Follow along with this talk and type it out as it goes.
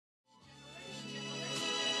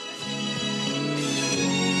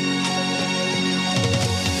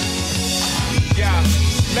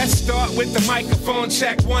Start with the microphone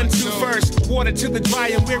check, 1, 2 first. Water to the dry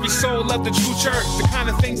and weary soul of the true church. The kind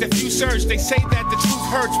of things that few search, they say that the truth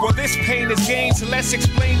hurts. Well, this pain is gain, so let's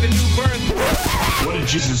explain the new birth. What did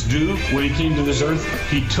Jesus do when he came to this earth?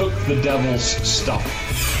 He took the devil's stuff.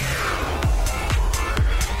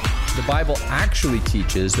 The Bible actually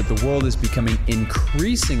teaches that the world is becoming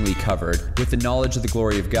increasingly covered with the knowledge of the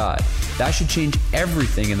glory of God. That should change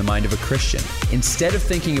everything in the mind of a Christian. Instead of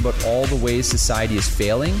thinking about all the ways society is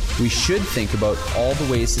failing, we should think about all the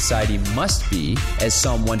ways society must be, as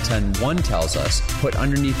Psalm 110:1 tells us, put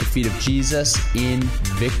underneath the feet of Jesus in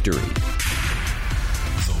victory.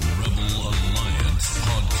 The Rebel Alliance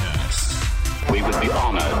Podcast. We would be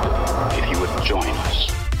honored if you would join us.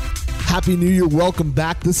 Happy New Year. Welcome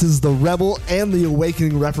back. This is the Rebel and the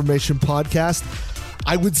Awakening Reformation podcast.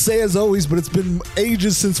 I would say as always, but it's been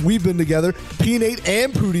ages since we've been together. P-Nate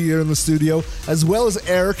and Pooty here in the studio, as well as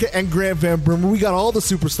Erica and Grant Van Brimmer. We got all the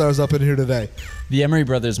superstars up in here today. The Emery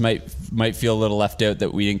brothers might feel a little left out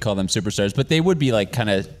that we didn't call them superstars, but they would be like kind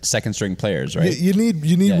of second string players, right? You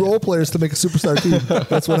need role players to make a superstar team.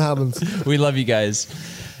 That's what happens. We love you guys.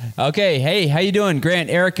 Okay, hey, how you doing, Grant,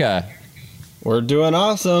 Erica? We're doing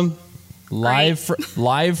awesome. Live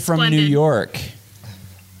from New York.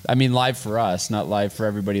 I mean, live for us, not live for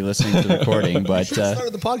everybody listening to the recording. But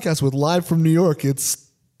started the podcast with live from New York. It's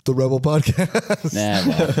the Rebel Podcast.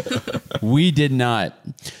 Well, we did not.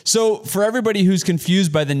 So, for everybody who's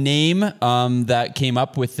confused by the name that came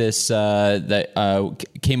up with this,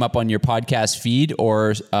 came up on your podcast feed,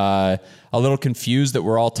 or a little confused that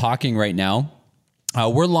we're all talking right now.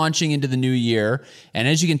 We're launching into the new year, and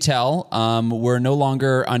as you can tell, we're no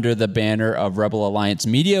longer under the banner of Rebel Alliance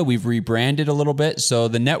Media. We've rebranded a little bit, so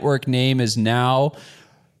the network name is now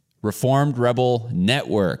Reformed Rebel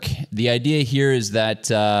Network. The idea here is that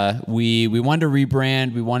we wanted to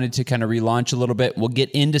rebrand, we wanted to kind of relaunch a little bit. We'll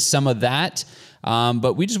get into some of that,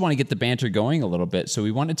 but we just want to get the banter going a little bit. So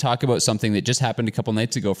we want to talk about something that just happened a couple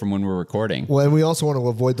nights ago from when we're recording. Well, and we also want to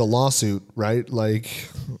avoid the lawsuit, right? Like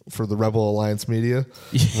for the Rebel Alliance Media.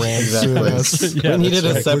 Exactly. We needed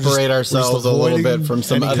to separate ourselves a little bit from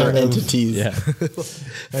some other entities. Yeah.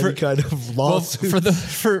 Any kind of lawsuit. Well,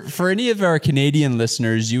 for any of our Canadian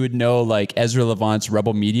listeners, you would know, like Ezra Levant's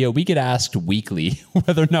Rebel Media, we get asked weekly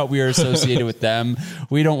whether or not we are associated with them.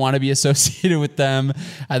 We don't want to be associated with them.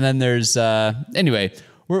 And then there's anyway,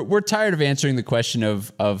 we're tired of answering the question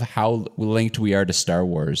of how linked we are to Star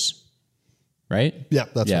Wars, right? Yeah,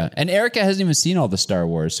 that's right. And Erica hasn't even seen all the Star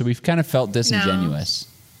Wars, so we've kind of felt disingenuous.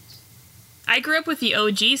 No. I grew up with the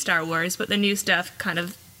OG Star Wars, but the new stuff kind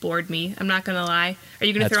of bored me. I'm not going to lie. Are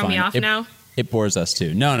you going to throw me off now? It bores us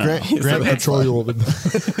too. No. Grant control your woman.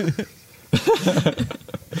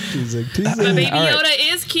 Teasing. The Baby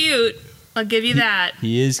Yoda is cute. I'll give you that.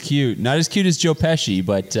 He is cute. Not as cute as Joe Pesci,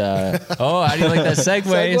 but how do you like that segue?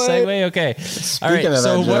 Segue. Okay. All right.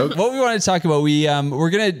 So what we want to talk about, we're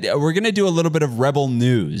gonna do a little bit of Rebel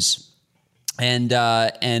news. And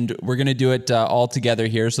we're going to do it all together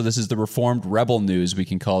here. So this is the Reformed Rebel News, we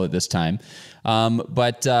can call it this time.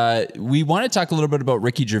 But we want to talk a little bit about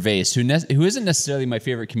Ricky Gervais, who isn't necessarily my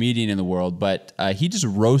favorite comedian in the world, but he just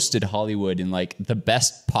roasted Hollywood in like the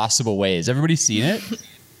best possible ways. Everybody seen it?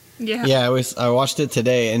 Yeah, I watched it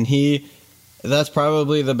today, and that's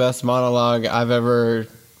probably the best monologue I've ever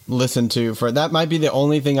listened to. That might be the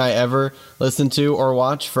only thing I ever listen to or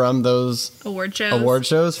watch from those award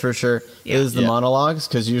shows for sure. Is the monologues,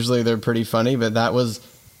 because usually they're pretty funny, but that was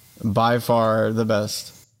by far the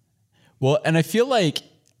best. Well, and I feel like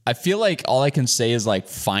all I can say is like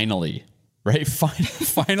finally, right?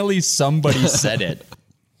 Finally somebody said it.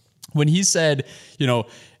 When he said,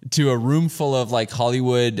 to a room full of like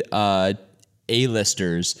Hollywood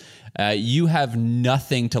A-listers, you have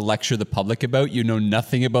nothing to lecture the public about. You know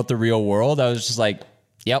nothing about the real world. I was just like,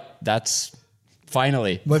 yep, that's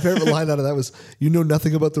finally. My favorite line out of that was, you know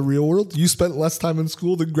nothing about the real world? You spent less time in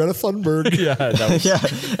school than Greta Thunberg.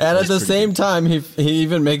 And at the same time, he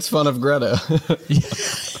even makes fun of Greta.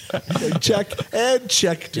 Check and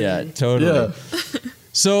check. Dude. Yeah, totally. Yeah.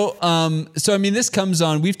 So I mean, this comes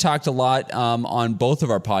on. We've talked a lot on both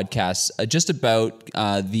of our podcasts just about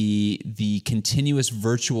the continuous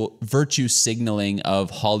virtue signaling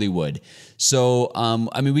of Hollywood. So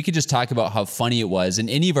I mean, we could just talk about how funny it was. And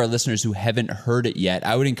any of our listeners who haven't heard it yet,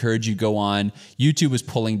 I would encourage you go on. YouTube is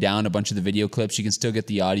pulling down a bunch of the video clips. You can still get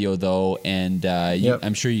the audio though, and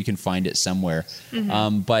I'm sure you can find it somewhere.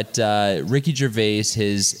 Mm-hmm. But Ricky Gervais,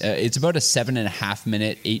 it's about a 7.5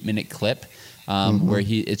 minute, 8 minute clip. Where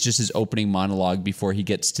it's just his opening monologue before he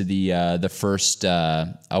gets to the first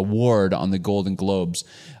award on the Golden Globes.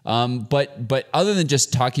 But other than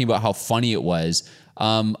just talking about how funny it was,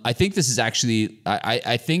 I think this is actually,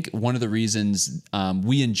 I think one of the reasons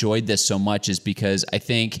we enjoyed this so much is because I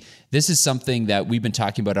think this is something that we've been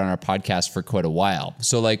talking about on our podcast for quite a while.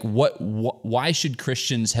 So like why should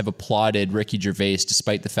Christians have applauded Ricky Gervais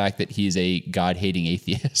despite the fact that he's a God-hating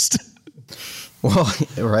atheist? Well,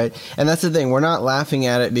 right. And that's the thing. We're not laughing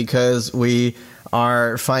at it because we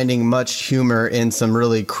are finding much humor in some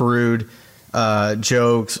really crude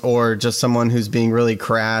jokes or just someone who's being really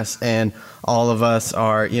crass, and all of us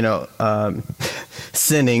are,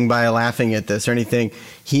 sinning by laughing at this or anything.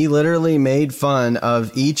 He literally made fun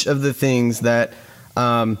of each of the things that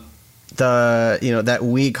that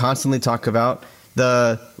we constantly talk about.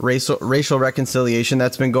 The racial reconciliation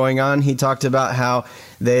that's been going on. He talked about how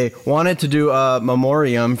they wanted to do a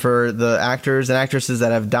memoriam for the actors and actresses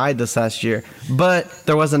that have died this last year, but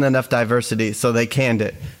there wasn't enough diversity, so they canned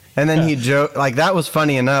it. And then he joked, like, that was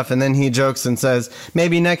funny enough. And then he jokes and says,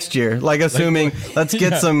 maybe next year, like assuming, let's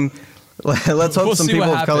get some, let's hope some people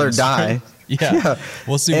of color die. Yeah.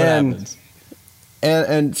 We'll see what happens.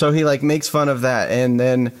 And so he like makes fun of that. And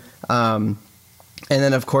then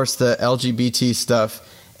of course the LGBT stuff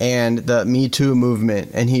and the Me Too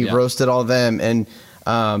movement. And he roasted all them and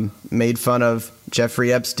made fun of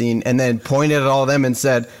Jeffrey Epstein and then pointed at all them and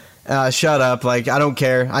said, shut up. Like, I don't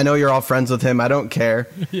care. I know you're all friends with him. I don't care.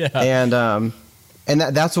 Yeah. And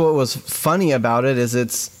that's what was funny about it is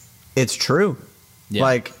it's true. Yeah.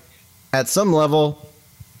 Like at some level,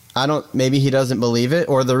 maybe he doesn't believe it,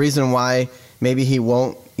 or the reason why maybe he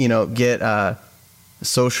won't, get,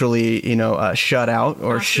 socially, shut out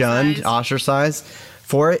or ostracized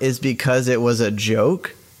for it is because it was a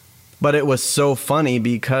joke, but it was so funny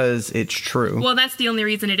because it's true. Well, that's the only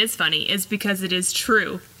reason it is funny is because it is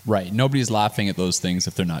true. Right. Nobody's laughing at those things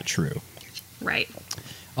if they're not true. Right.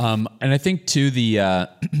 And I think too, the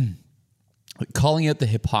calling out the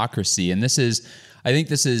hypocrisy, and this is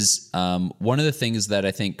one of the things that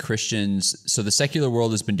I think Christians, so the secular world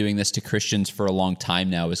has been doing this to Christians for a long time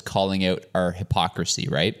now, is calling out our hypocrisy,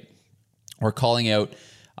 right? Or calling out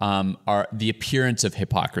the appearance of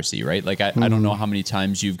hypocrisy, right? Like I don't know how many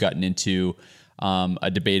times you've gotten into a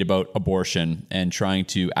debate about abortion and trying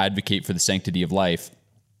to advocate for the sanctity of life.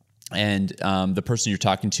 And the person you're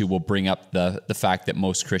talking to will bring up the fact that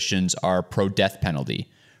most Christians are pro-death penalty,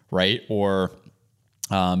 right? Or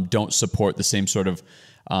don't support the same sort of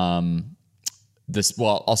I'll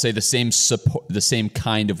say the same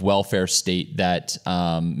kind of welfare state that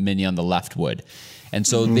many on the left would. And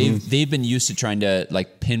so they've been used to trying to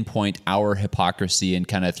like pinpoint our hypocrisy and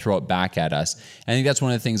kind of throw it back at us. I think that's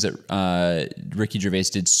one of the things that Ricky Gervais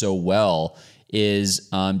did so well is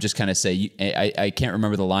just kind of say, I can't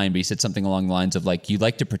remember the line, but he said something along the lines of like, you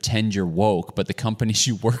like to pretend you're woke, but the companies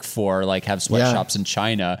you work for like have sweatshops in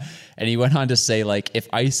China. And he went on to say like, if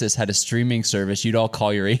ISIS had a streaming service, you'd all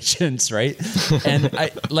call your agents, right? And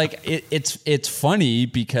it's funny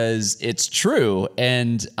because it's true.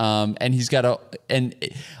 And he's got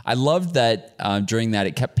I loved that during that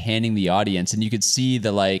it kept panning the audience and you could see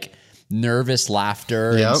the like nervous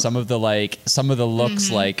laughter and some of the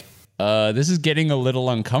looks like, this is getting a little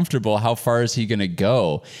uncomfortable. How far is he going to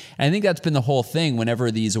go? And I think that's been the whole thing whenever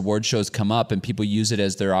these award shows come up and people use it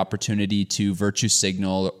as their opportunity to virtue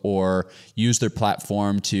signal or use their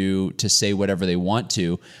platform to say whatever they want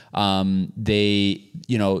to.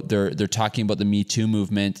 They're talking about the Me Too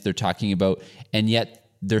movement. They're talking about, and yet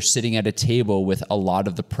they're sitting at a table with a lot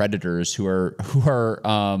of the predators who are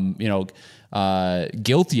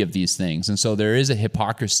guilty of these things. And so there is a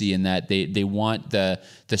hypocrisy in that they want the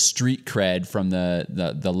street cred from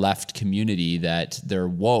the left community that they're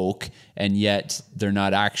woke and yet they're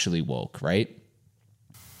not actually woke, right?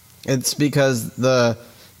 It's because the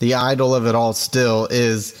idol of it all still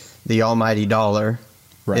is the almighty dollar.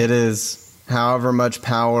 Right. It is however much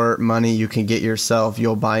power, money you can get yourself,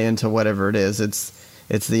 you'll buy into whatever it is. It's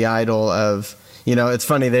the idol of, it's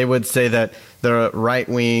funny, they would say that the right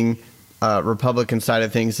wing Republican side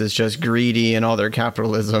of things is just greedy and all their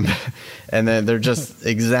capitalism, and then they're just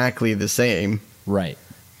exactly the same. Right.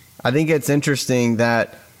 I think it's interesting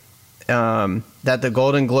that that the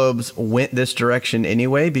Golden Globes went this direction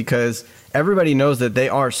anyway, because everybody knows that they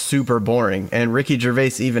are super boring, and Ricky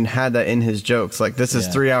Gervais even had that in his jokes. Like, this is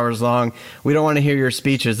 3 hours long. We don't want to hear your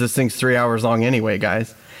speeches. This thing's 3 hours long anyway,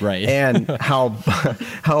 guys. Right. And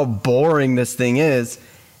how boring this thing is.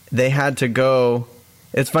 They had to go.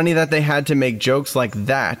 It's funny that they had to make jokes like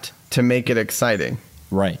that to make it exciting.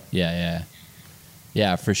 Right. Yeah,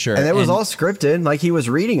 for sure. And it was all scripted. Like, he was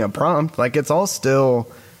reading a prompt. Like, it's all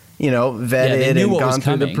still, vetted and gone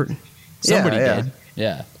through the... Somebody did.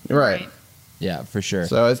 Yeah. Right. Yeah, for sure.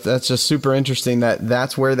 So that's just super interesting that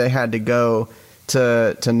that's where they had to go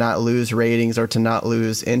to not lose ratings or to not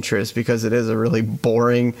lose interest, because it is a really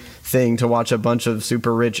boring thing to watch a bunch of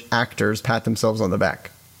super rich actors pat themselves on the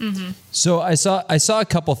back. Mm-hmm. So I saw a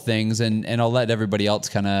couple things, and I'll let everybody else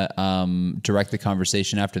kind of direct the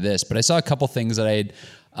conversation after this. But I saw a couple things that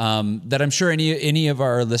that I'm sure any of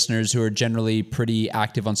our listeners who are generally pretty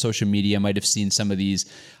active on social media might have seen some of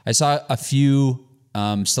these. I saw a few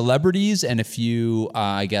celebrities and a few,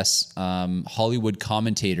 Hollywood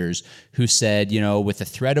commentators who said, with the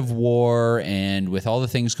threat of war and with all the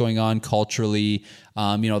things going on culturally,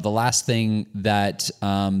 the last thing that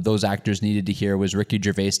those actors needed to hear was Ricky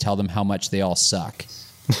Gervais tell them how much they all suck.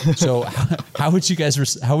 So how would you guys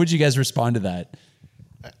respond to that?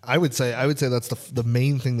 I would say that's the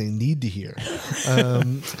main thing they need to hear.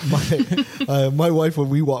 My wife, when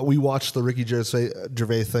we watched the Ricky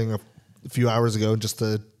Gervais thing a few hours ago, just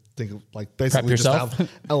to think of, like, basically just have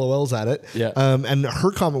LOLs at it. Yeah. And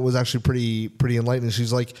her comment was actually pretty enlightening.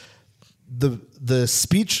 She's like, the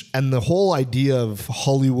speech and the whole idea of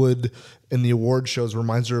Hollywood in the award shows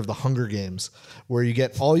reminds her of the Hunger Games, where you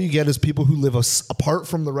get is people who live apart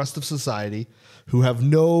from the rest of society, who have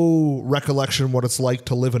no recollection of what it's like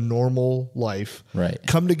to live a normal life, right?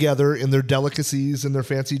 Come together in their delicacies, in their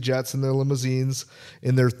fancy jets, in their limousines,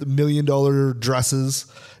 in their $1 million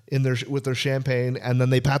dresses, with their champagne, and then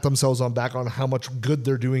they pat themselves on back on how much good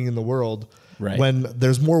they're doing in the world. Right. When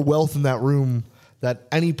there's more wealth in that room, that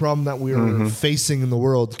any problem that we are facing in the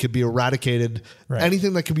world could be eradicated. Right.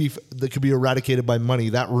 Anything that could be eradicated by money,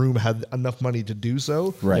 that room had enough money to do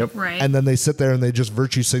so. Right. Yep. Right. And then they sit there and they just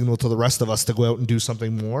virtue signal to the rest of us to go out and do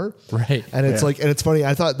something more. Right. And it's and it's funny.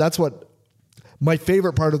 I thought that's what my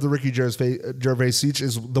favorite part of the Ricky Gervais speech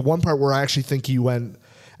is, the one part where I actually think he went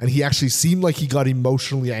and he actually seemed like he got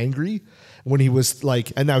emotionally angry when he was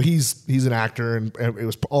like, and now he's an actor and it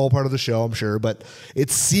was all part of the show, I'm sure, but it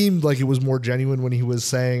seemed like it was more genuine when he was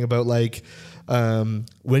saying about, like, when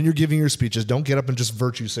you're giving your speeches, don't get up and just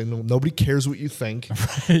virtue signal. Nobody cares what you think.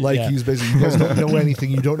 Right, like he's basically, you guys don't know anything.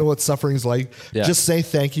 You don't know what suffering is like. Yeah. Just say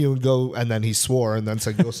thank you and go. And then he swore and then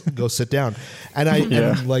said, go sit down. And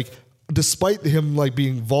and like, despite him like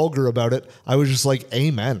being vulgar about it, I was just like,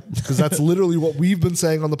 amen. Because that's literally what we've been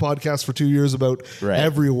saying on the podcast for 2 years about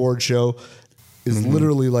every award show is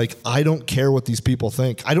literally like, I don't care what these people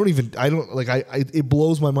think. It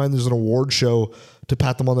blows my mind there's an award show to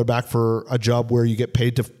pat them on their back for a job where you get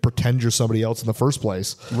paid to pretend you're somebody else in the first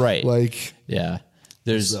place. Right. Like, yeah,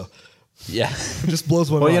 there's, yeah, it just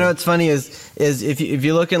blows my mind. Well, you know, what's funny is if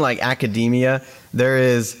you look in like academia, there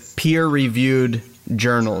is peer reviewed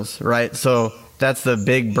journals, right? So that's the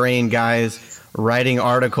big brain guys writing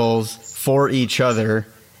articles for each other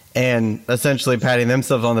and essentially patting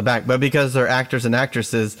themselves on the back. But because they're actors and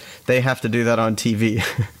actresses, they have to do that on TV.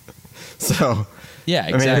 So yeah,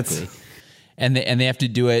 exactly. And they have to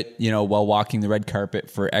do it, while walking the red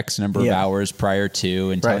carpet for X number of hours prior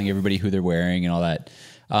to, and telling everybody who they're wearing and all that.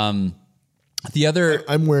 The other,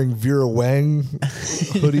 I'm wearing Vera Wang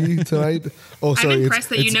hoodie tonight. Oh, sorry, I'm impressed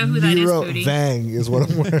that you know who that is. Vera Vang is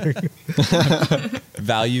what I'm wearing.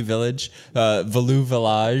 Value Village, Valou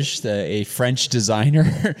Village, a French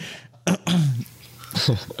designer.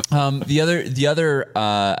 The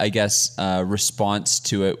other, response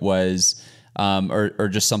to it was, or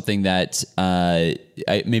just something that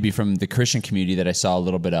maybe from the Christian community that I saw a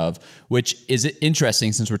little bit of, which is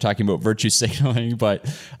interesting since we're talking about virtue signaling. But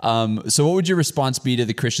so what would your response be to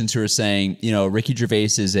the Christians who are saying, Ricky Gervais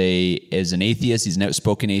is an atheist, he's an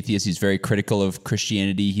outspoken atheist, he's very critical of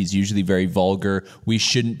Christianity, he's usually very vulgar, we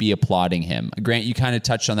shouldn't be applauding him? Grant, you kind of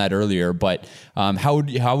touched on that earlier, but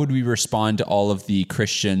how would we respond to all of the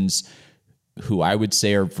Christians who I would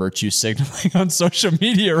say are virtue signaling on social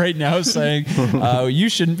media right now, saying you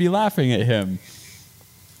shouldn't be laughing at him?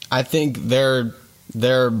 I think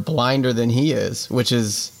they're blinder than he is, which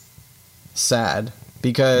is sad,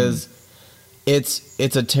 because it's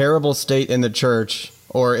a terrible state in the church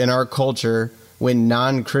or in our culture when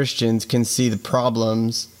non-Christians can see the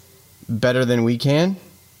problems better than we can.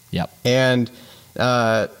 Yep. And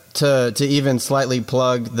to even slightly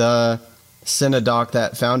plug the Synodoc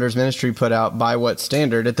that Founders Ministry put out, By What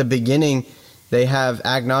Standard, at the beginning they have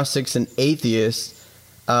agnostics and atheists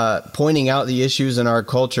pointing out the issues in our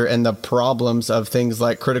culture and the problems of things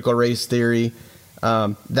like critical race theory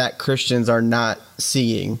that Christians are not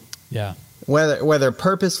seeing. Yeah. Whether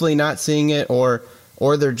purposely not seeing it or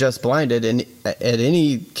they're just blinded. And at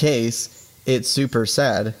any case, it's super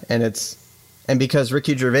sad. And because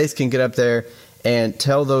Ricky Gervais can get up there and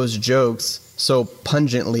tell those jokes so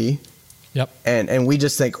pungently. Yep. And we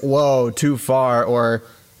just think, whoa, too far, or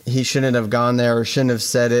he shouldn't have gone there or shouldn't have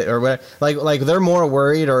said it or whatever. Like they're more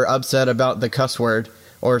worried or upset about the cuss word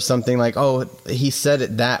or something like, oh, he said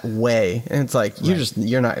it that way. And it's like,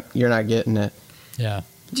 you're not getting it. Yeah.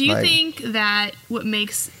 Do you think that what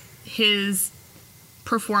makes his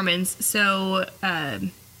performance so,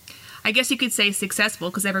 I guess you could say successful,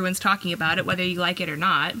 because everyone's talking about it, whether you like it or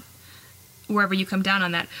not, wherever you come down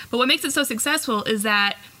on that. But what makes it so successful is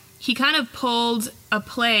that he kind of pulled a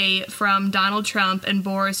play from Donald Trump and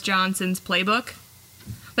Boris Johnson's playbook.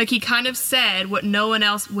 Like, he kind of said what no one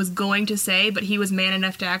else was going to say, but he was man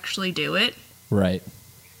enough to actually do it. Right.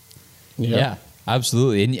 Yeah,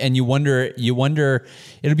 absolutely. And you wonder,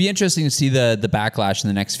 it'll be interesting to see the backlash in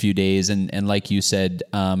the next few days. And like you said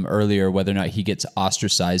earlier, whether or not he gets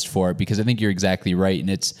ostracized for it, because I think you're exactly right. And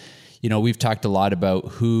it's, we've talked a lot about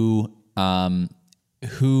who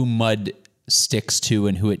mud sticks to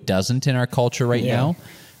and who it doesn't in our culture right now.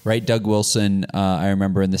 Right. Doug Wilson, I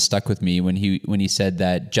remember, and this stuck with me when he said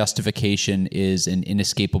that justification is an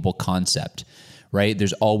inescapable concept. Right?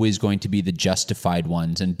 There's always going to be the justified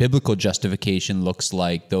ones. And biblical justification looks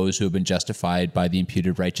like those who have been justified by the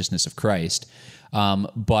imputed righteousness of Christ.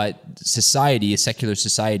 But society, a secular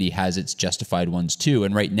society, has its justified ones too.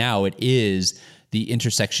 And right now it is the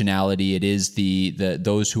intersectionality. It is the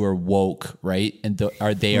those who are woke, right? And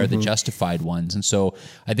they are the justified ones. And so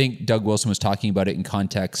I think Doug Wilson was talking about it in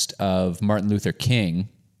context of Martin Luther King,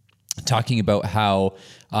 talking about how,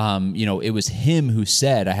 it was him who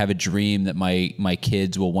said, I have a dream that my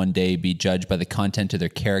kids will one day be judged by the content of their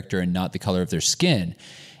character and not the color of their skin.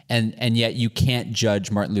 And yet you can't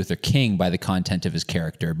judge Martin Luther King by the content of his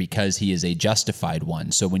character because he is a justified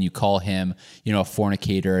one. So when you call him, a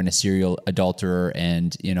fornicator and a serial adulterer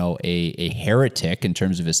and, a heretic in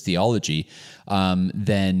terms of his theology,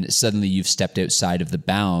 then suddenly you've stepped outside of the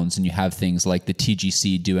bounds, and you have things like the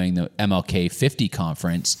TGC doing the MLK 50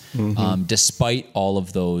 conference, despite all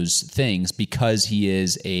of those things, because he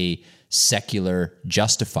is a secular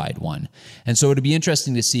justified one. And so it'd be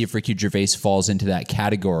interesting to see if Ricky Gervais falls into that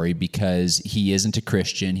category, because he isn't a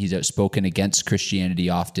Christian. He's outspoken against Christianity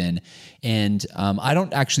often. And I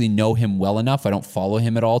don't actually know him well enough. I don't follow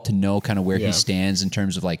him at all to know kind of where he stands in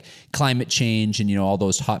terms of like climate change and, all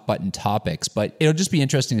those hot button topics. But it'll just be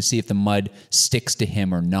interesting to see if the mud sticks to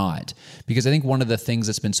him or not. Because I think one of the things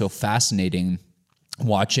that's been so fascinating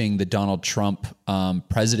watching the Donald Trump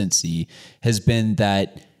presidency has been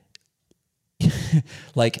that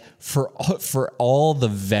like for all the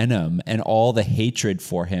venom and all the hatred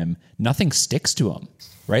for him, nothing sticks to him,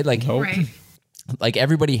 right? Like, like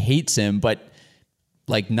everybody hates him, but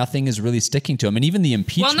like nothing is really sticking to him. And even the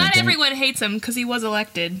impeachment. Well, not everyone hates him because he was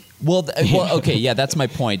elected. Well, okay, yeah, that's my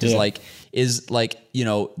point. Is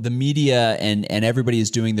the media and everybody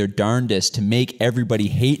is doing their darndest to make everybody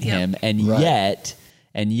hate him, and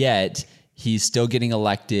yet he's still getting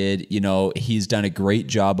elected. He's done a great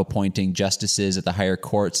job appointing justices at the higher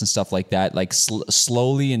courts and stuff like that. Like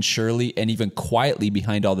slowly and surely, and even quietly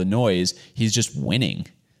behind all the noise, he's just winning.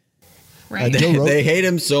 Right. They hate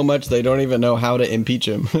him so much they don't even know how to impeach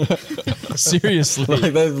him. Seriously,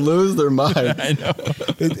 like they lose their mind. I know.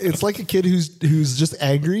 It's like a kid who's just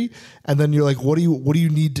angry, and then you're like, what do you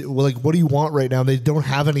need to, like, what do you want right now? And they don't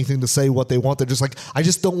have anything to say what they want. They're just like, I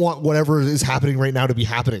just don't want whatever is happening right now to be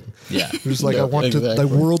happening. Yeah. They're just like, I want the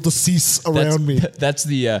world to cease around me. That's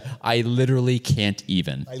the I literally can't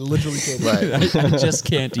even. I literally can't. Right. I just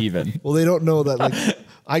can't even. Well, they don't know that. Like,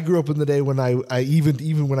 I grew up in the day when I evened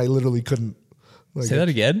even when I literally couldn't. Like, say that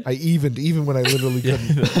again. I evened even when I literally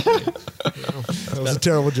couldn't. That was a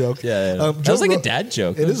terrible joke. Yeah. That was like a dad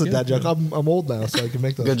joke. It is a dad joke. I'm old now, so I can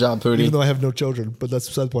make those. Good job, Pootie. Even though I have no children, but that's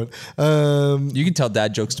beside the point. You can tell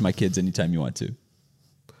dad jokes to my kids anytime you want to.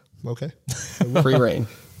 Okay. Free reign.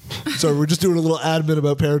 So we're just doing a little admin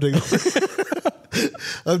about parenting.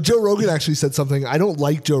 Joe Rogan actually said something. I don't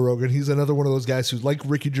like Joe Rogan. He's another one of those guys who's like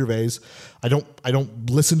Ricky Gervais. I don't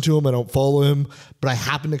listen to him. I don't follow him. But I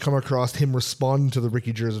happened to come across him responding to the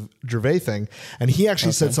Ricky Gervais thing. And he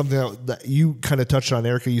actually said something that you kind of touched on,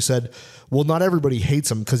 Erica. You said, well, not everybody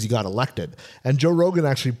hates him because he got elected. And Joe Rogan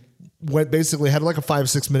actually had like a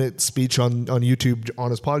 5-6 minute speech on YouTube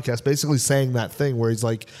on his podcast, basically saying that thing where he's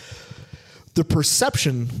like, the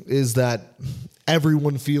perception is that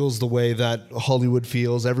everyone feels the way that Hollywood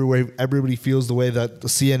feels. Everybody feels the way that the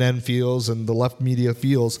CNN feels and the left media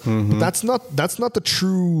feels. But that's not the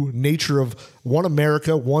true nature of one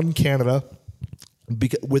America, one Canada,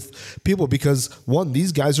 with people, because one,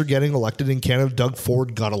 these guys are getting elected in Canada. Doug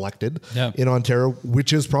Ford got elected in Ontario,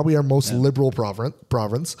 which is probably our most liberal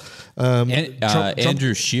province.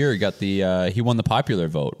 Andrew Scheer got he won the popular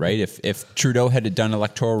vote, right? If Trudeau had done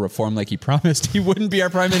electoral reform like he promised, he wouldn't be our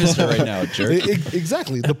prime minister right now. Jerk.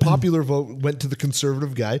 Exactly. The popular vote went to the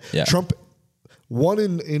conservative guy. Yeah. Trump won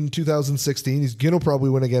in 2016. He's going to probably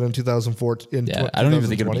win again in 2014. I don't even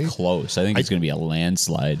think it'll be close. I think it's going to be a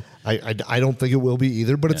landslide. I don't think it will be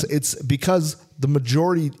either, but it's because the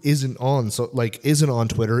majority isn't on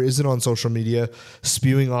Twitter, isn't on social media,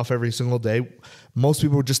 spewing off every single day. Most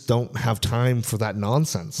people just don't have time for that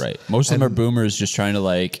nonsense. Right. Most of them are boomers just trying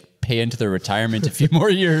to pay into their retirement a few more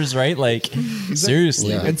years, right? Exactly. Seriously.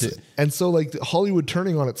 Yeah. And so Hollywood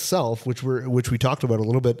turning on itself, which we talked about a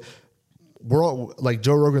little bit. We're all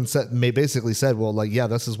Joe Rogan basically said,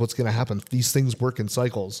 this is what's going to happen. These things work in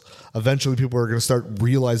cycles. Eventually people are going to start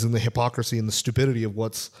realizing the hypocrisy and the stupidity of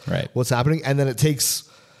what's happening. And then it takes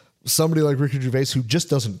somebody like Ricky Gervais, who just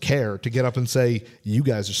doesn't care, to get up and say, you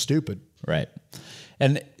guys are stupid. Right.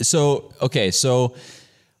 And so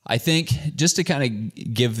I think just to kind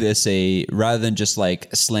of give this rather than just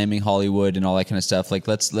slamming Hollywood and all that kind of stuff,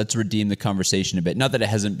 let's redeem the conversation a bit. Not that it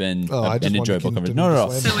hasn't been an enjoyable conversation. No.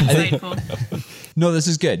 So insightful. No, this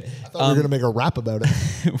is good. I thought we were going to make a rap about it.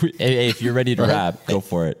 Hey, if you're ready to rap, go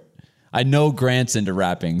for it. I know Grant's into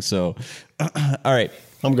rapping, so all right.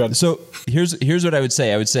 I'm good. So here's what I would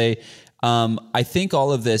say. I would say, I think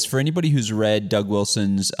all of this, for anybody who's read Doug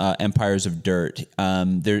Wilson's Empires of Dirt,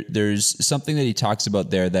 there's something that he talks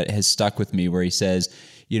about there that has stuck with me, where he says,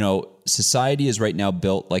 society is right now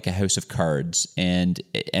built like a house of cards, and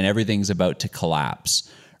everything's about to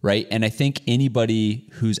collapse, right? And I think anybody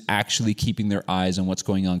who's actually keeping their eyes on what's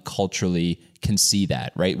going on culturally can see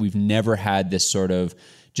that, right? We've never had this sort of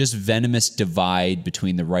just venomous divide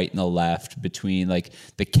between the right and the left, between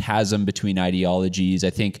the chasm between ideologies. I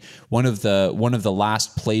think one of the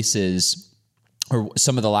last places, or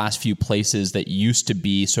some of the last few places that used to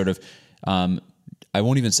be sort of, I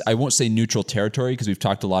won't say neutral territory, because we've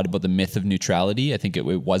talked a lot about the myth of neutrality. I think it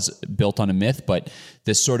was built on a myth, but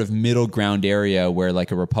this sort of middle ground area where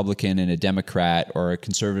a Republican and a Democrat, or a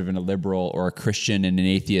conservative and a liberal, or a Christian and an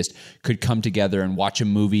atheist could come together and watch a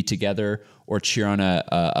movie together, or cheer on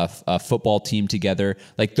a football team together.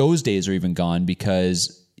 Those days are even gone,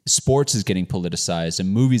 because sports is getting politicized, and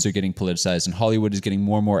movies are getting politicized, and Hollywood is getting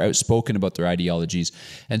more and more outspoken about their ideologies.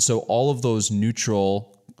 And so all of those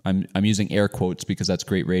neutral, I'm using air quotes because that's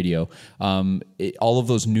great radio, all of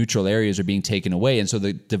those neutral areas are being taken away. And so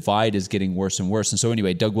the divide is getting worse and worse. And so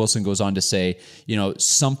anyway, Doug Wilson goes on to say,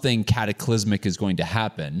 something cataclysmic is going to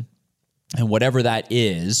happen. And whatever that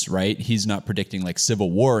is, right? He's not predicting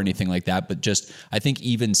civil war or anything like that, but just, I think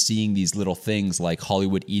even seeing these little things like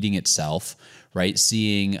Hollywood eating itself, right?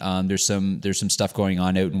 Seeing there's some stuff going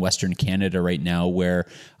on out in Western Canada right now where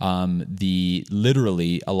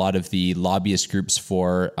literally a lot of the lobbyist groups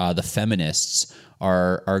for the feminists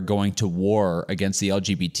are going to war against the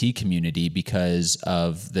LGBT community because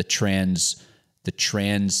of the trans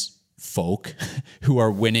folk who are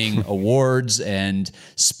winning awards and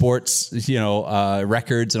sports,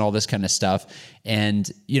 records and all this kind of stuff.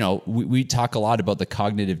 And, we talk a lot about the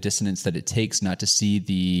cognitive dissonance that it takes not to see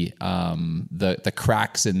the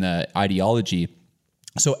cracks in the ideology.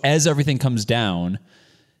 So as everything comes down,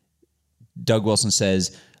 Doug Wilson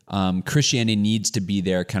says, Christianity needs to be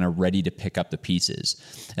there kind of ready to pick up the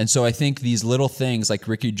pieces. And so I think these little things like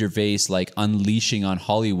Ricky Gervais, unleashing on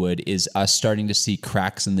Hollywood, is us starting to see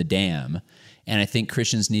cracks in the dam. And I think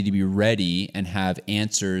Christians need to be ready and have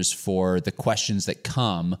answers for the questions that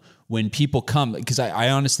come when people come, because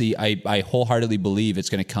I honestly wholeheartedly believe it's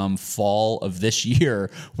going to come fall of this year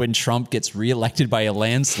when Trump gets reelected by a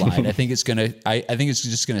landslide. I think it's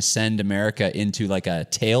just going to send America into a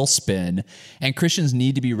tailspin, and Christians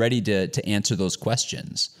need to be ready to answer those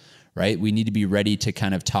questions, right? We need to be ready to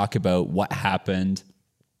kind of talk about what happened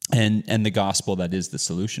and the gospel that is the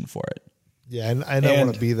solution for it. Yeah, and I don't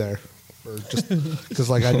want to be there. Or just because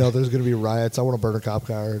I know there's going to be riots. I want to burn a cop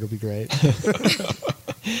car. It'll be great.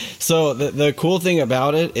 So the cool thing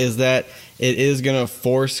about it is that it is going to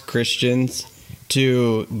force Christians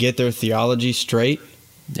to get their theology straight.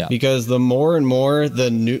 Yeah. Because the more and more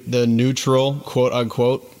the neutral, quote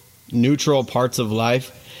unquote, neutral parts of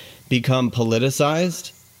life become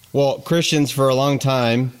politicized. Well, Christians for a long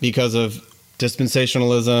time, because of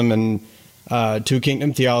dispensationalism and two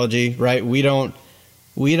kingdom theology, right? We don't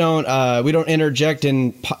interject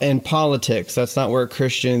in politics. That's not where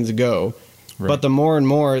Christians go. Right. But the more and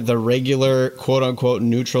more the regular, quote unquote,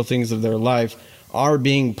 neutral things of their life are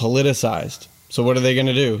being politicized. So what are they going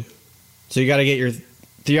to do? So you got to get your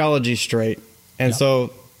theology straight. And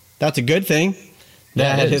so that's a good thing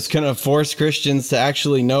that it's going to force Christians to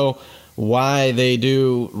actually know why they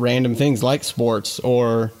do random things like sports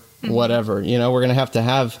or whatever. You know, we're going to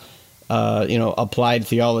have applied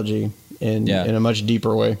theology in a much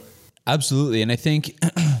deeper way. Absolutely. And I think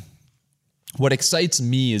what excites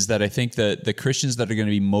me is that I think that the Christians that are going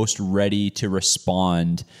to be most ready to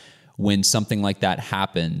respond when something like that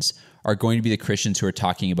happens are going to be the Christians who are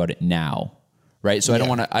talking about it now. Right. So I don't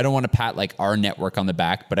want to pat like our network on the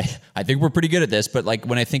back, but I think we're pretty good at this. But like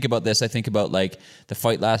when I think about this, I think about like the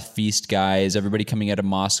Fight Last Feast guys, everybody coming out of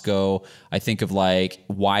Moscow. I think of like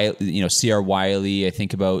C.R. Wiley. I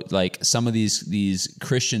think about like some of these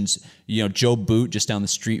Christians, Joe Boot just down the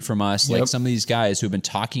street from us. Like some of these guys who have been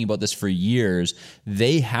talking about this for years,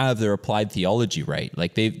 they have their applied theology right.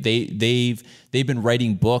 Like they've been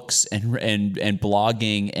writing books and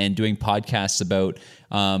blogging and doing podcasts about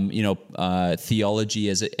theology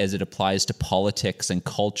as it applies to politics and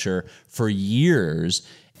culture for years.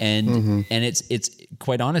 And it's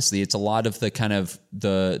quite honestly, it's a lot of the kind of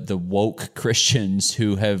the woke Christians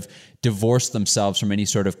who have divorced themselves from any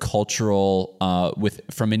sort of cultural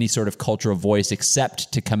voice,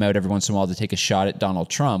 except to come out every once in a while to take a shot at Donald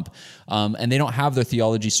Trump. And they don't have their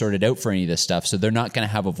theology sorted out for any of this stuff. So they're not going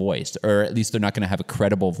to have a voice, or at least they're not going to have a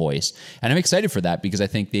credible voice. And I'm excited for that because I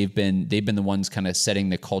think they've been the ones kind of setting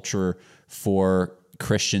the culture for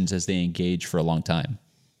Christians as they engage for a long time,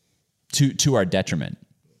 to our detriment.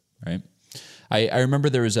 Right. I remember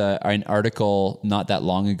there was an article not that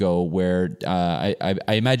long ago where I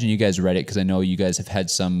imagine you guys read it because I know you guys have had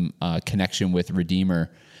some connection with Redeemer.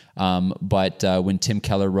 But when Tim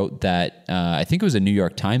Keller wrote that, I think it was a New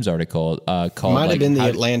York Times article called. Might have been the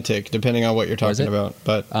Atlantic, depending on what you're talking about.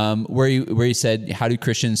 But where he said, "How do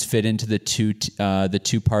Christians fit into the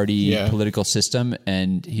two-party political system?"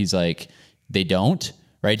 And he's like, "They don't."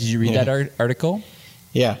 Right? Did you read that article?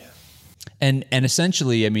 Yeah. And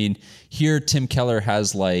essentially, I mean, here Tim Keller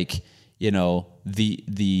has like, the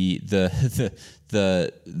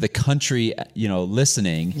country,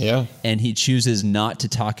 listening, and he chooses not to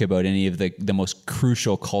talk about any of the most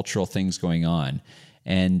crucial cultural things going on.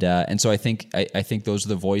 And so I think those are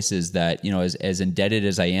the voices that, as indebted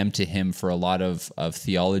as I am to him for a lot of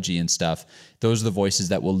theology and stuff, those are the voices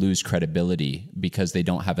that will lose credibility because they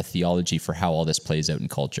don't have a theology for how all this plays out in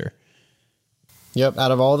culture. Yep.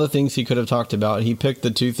 Out of all the things he could have talked about, he picked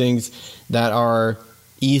the two things that are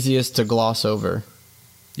easiest to gloss over.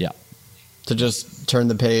 Yeah. To just turn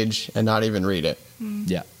the page and not even read it.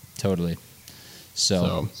 Yeah, totally.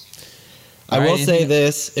 So I will say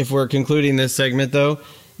this, if we're concluding this segment though,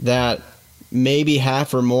 that maybe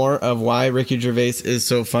half or more of why Ricky Gervais is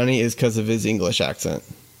so funny is because of his English accent.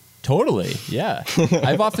 Totally, yeah.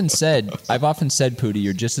 I've often said, Pootie,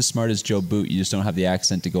 you're just as smart as Joe Boot. You just don't have the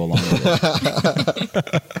accent to go along with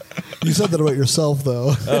it. You said that about yourself,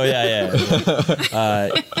 though. Oh yeah.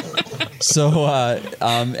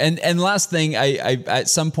 And last thing, I at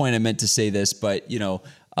some point I meant to say this, but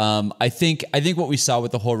I think what we saw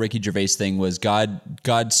with the whole Ricky Gervais thing was God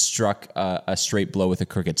struck a straight blow with a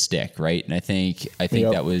crooked stick, right? And I think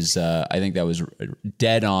that was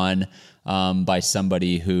dead on. By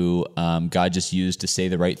somebody who God just used to say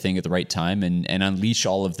the right thing at the right time and unleash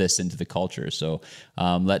all of this into the culture. So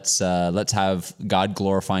let's have God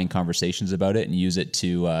glorifying conversations about it and use it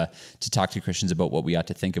to talk to Christians about what we ought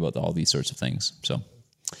to think about all these sorts of things. So.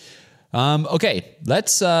 Okay,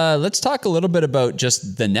 let's talk a little bit about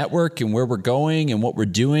just the network and where we're going and what we're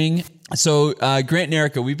doing. So Grant and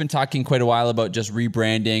Erica, we've been talking quite a while about just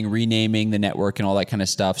rebranding, renaming the network and all that kind of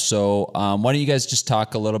stuff. So why don't you guys just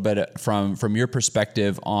talk a little bit from your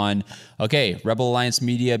perspective on, okay, Rebel Alliance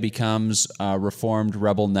Media becomes Reformed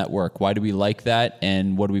Rebel Network. Why do we like that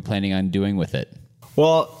and what are we planning on doing with it?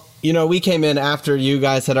 Well, we came in after you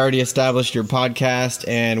guys had already established your podcast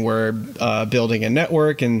and we're building a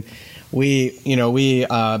network, and we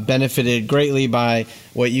benefited greatly by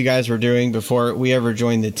what you guys were doing before we ever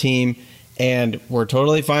joined the team. And we're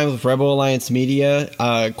totally fine with Rebel Alliance Media.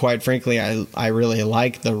 Quite frankly, I really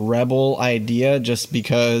like the Rebel idea just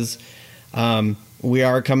because we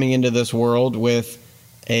are coming into this world with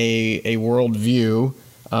a worldview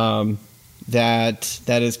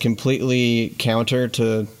that is completely counter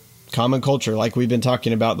to common culture, like we've been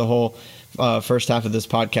talking about the whole first half of this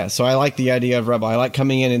podcast. So I like the idea of Rebel. I like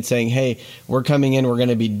coming in and saying, hey, we're coming in, we're going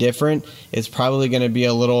to be different. It's probably going to be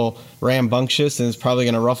a little rambunctious, and it's probably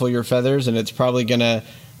going to ruffle your feathers, and it's probably going to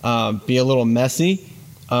be a little messy,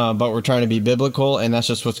 but we're trying to be biblical, and that's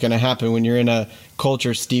just what's going to happen when you're in a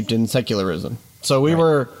culture steeped in secularism. So we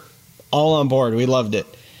were all on board. We loved it.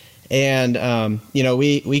 And,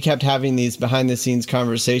 we kept having these behind the scenes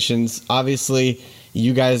conversations. Obviously,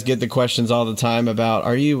 you guys get the questions all the time about,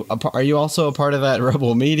 are you also a part of that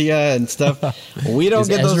Rebel Media and stuff? We don't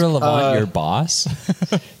get Ezra those. Levant your boss?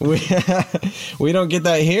 We don't get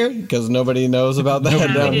that here because nobody knows about that down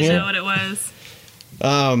we didn't here. know what it was.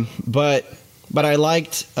 But I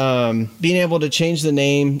liked being able to change the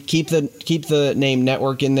name, keep the name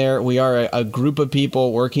Network in there. We are a group of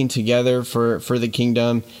people working together for the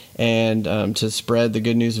kingdom and to spread the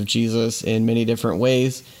good news of Jesus in many different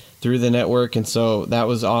ways through the network. And so that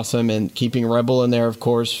was awesome. And keeping Rebel in there, of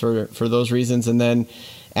course, for those reasons. And then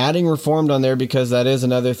adding Reformed on there, because that is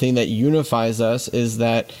another thing that unifies us, is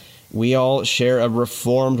that we all share a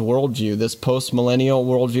Reformed worldview. This post-millennial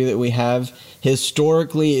worldview that we have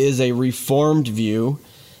historically is a Reformed view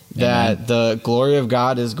that the glory of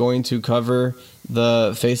God is going to cover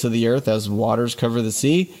the face of the earth as waters cover the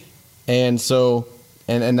sea. And so,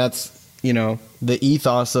 and that's, the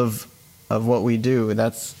ethos of what we do.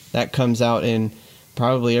 That comes out in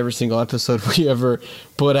probably every single episode we ever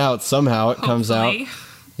put out. Somehow it comes out.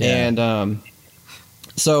 Yeah. And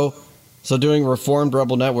so doing Reformed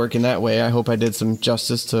Rebel Network in that way, I hope I did some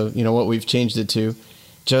justice to, what we've changed it to.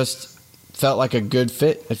 Just felt like a good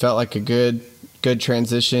fit. It felt like a good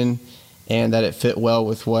transition, and that it fit well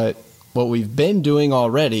with what we've been doing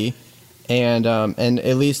already. And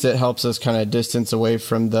at least it helps us kind of distance away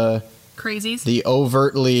from the Crazies. The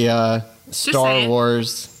overtly Star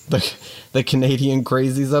Wars, the Canadian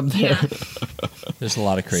crazies up there. Yeah. There's a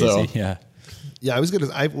lot of crazy. So- Yeah. Yeah,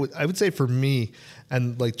 I would say for me,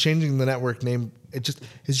 and like changing the network name, it's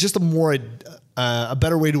just a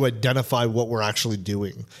better way to identify what we're actually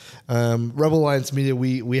doing. Rebel Alliance Media,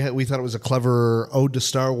 we thought it was a clever ode to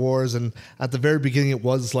Star Wars, and at the very beginning, it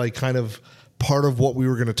was like kind of part of what we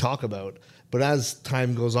were going to talk about. But as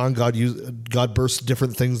time goes on, God bursts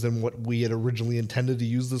different things than what we had originally intended to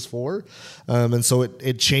use this for, and so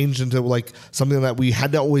it changed into like something that we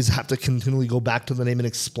had to always have to continually go back to the name and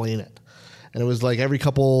explain it. And it was like every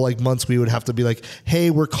couple like months we would have to be like, hey,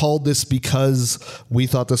 we're called this because we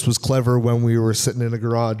thought this was clever when we were sitting in a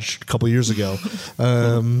garage a couple years ago.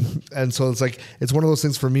 And so it's like, it's one of those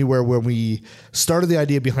things for me where when we started the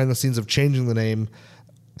idea behind the scenes of changing the name,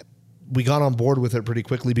 we got on board with it pretty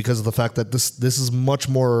quickly because of the fact that this is much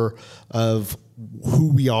more of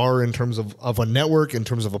who we are in terms of a network, in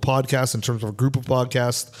terms of a podcast, in terms of a group of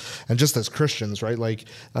podcasts, and just as Christians, right? Like,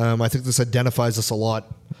 I think this identifies us a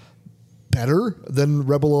lot better than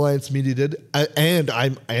Rebel Alliance Media did, and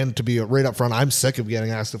to be right up front, I'm sick of getting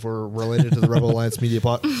asked if we're related to the Rebel Alliance Media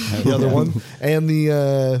the other one. And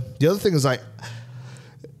the other thing is,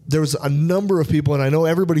 there was a number of people, and I know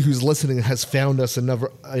everybody who's listening has found us in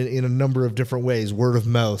a number of different ways: word of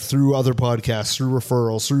mouth, through other podcasts, through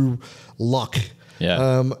referrals, through luck.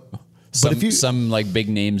 Yeah. But if some like big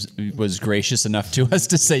names was gracious enough to us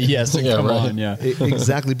to say yes and come on. Yeah.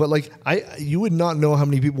 Exactly. But like you would not know how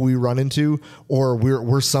many people we run into, or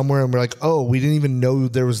we're somewhere and we're like, oh, we didn't even know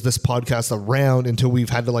there was this podcast around until we've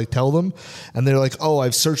had to like tell them. And they're like, oh,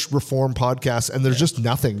 I've searched Reform podcasts and there's just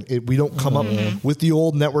nothing. We don't come up with the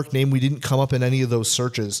old network name. We didn't come up in any of those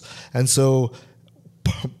searches. And so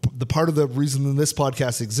the part of the reason that this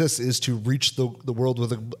podcast exists is to reach the world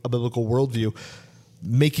with a biblical worldview.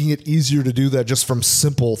 Making it easier to do that just from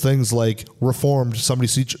simple things like Reformed. Somebody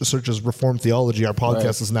searches Reformed theology, our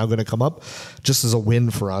podcast is now going to come up just as a win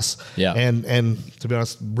for us. Yeah. And to be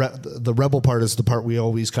honest, the Rebel part is the part we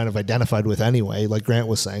always kind of identified with anyway, like Grant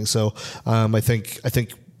was saying. So I think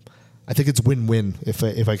it's win-win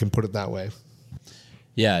if I can put it that way.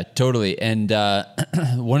 Yeah, totally. And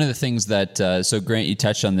one of the things that, so Grant, you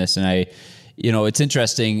touched on this, and it's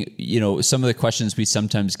interesting, some of the questions we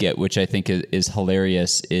sometimes get, which I think is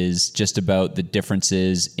hilarious, is just about the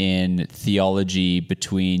differences in theology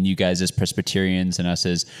between you guys as Presbyterians and us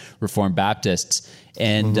as Reformed Baptists.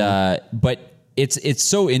 And, but it's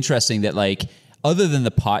so interesting that like, other than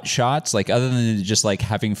the pot shots, like other than just like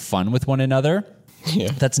having fun with one another,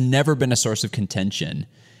 that's never been a source of contention.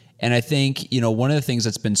 And I think, one of the things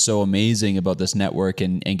that's been so amazing about this network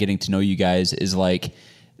and getting to know you guys is like,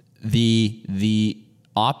 the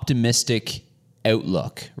optimistic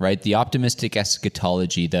outlook, right? The optimistic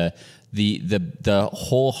eschatology, the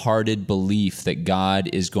wholehearted belief that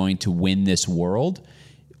God is going to win this world,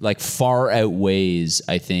 like far outweighs,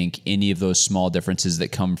 I think, any of those small differences that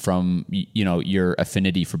come from, your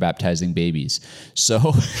affinity for baptizing babies.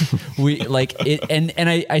 So we like it. And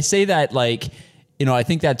I say that like, I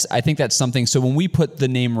think that's something. So when we put the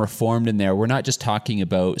name Reformed in there, we're not just talking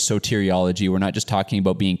about soteriology. We're not just talking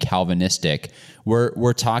about being Calvinistic.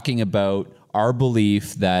 We're talking about our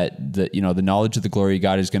belief that the knowledge of the glory of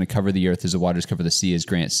God is going to cover the earth as the waters cover the sea, as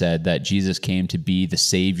Grant said, that Jesus came to be the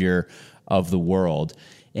Savior of the world.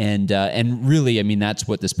 And really, I mean, that's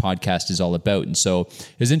what this podcast is all about. And so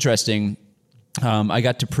it was interesting. I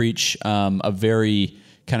got to preach a very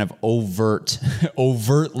kind of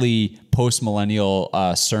overtly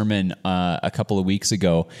post-millennial sermon a couple of weeks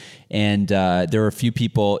ago. And there were a few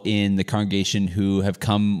people in the congregation who have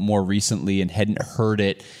come more recently and hadn't heard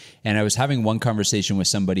it. And I was having one conversation with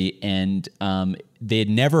somebody, and they had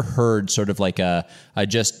never heard sort of like a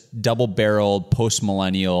just double-barreled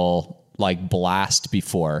post-millennial like blast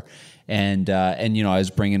before. And you know, I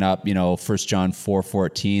was bringing up, you know, 1 John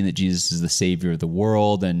 4:14 that Jesus is the Savior of the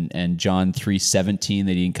world, and John 3:17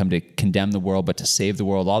 that he didn't come to condemn the world but to save the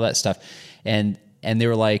world, all that stuff. And they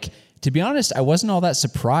were like, to be honest, I wasn't all that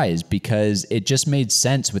surprised because it just made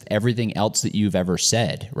sense with everything else that you've ever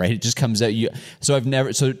said, right? It just comes out.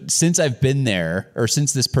 So since I've been there, or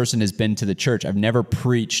since this person has been to the church, I've never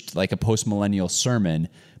preached like a post-millennial sermon,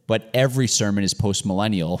 but every sermon is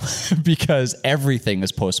post-millennial because everything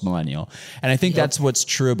is post-millennial. And I think that's what's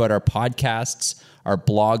true about our podcasts, our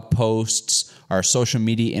blog posts, our social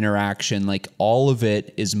media interaction. Like all of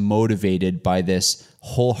it is motivated by this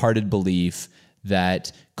wholehearted belief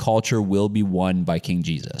that culture will be won by King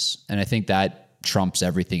Jesus. And I think that trumps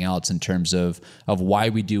everything else in terms of why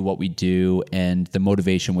we do what we do and the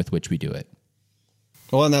motivation with which we do it.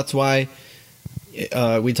 Well, and that's why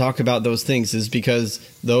we talk about those things, is because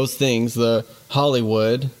those things, the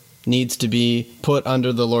Hollywood, needs to be put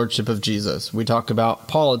under the lordship of Jesus. We talk about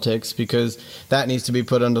politics because that needs to be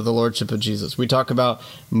put under the lordship of Jesus. We talk about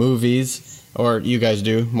movies, or you guys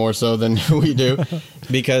do more so than we do,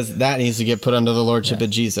 because that needs to get put under the lordship of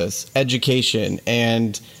Jesus. Education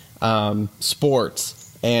and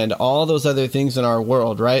sports and all those other things in our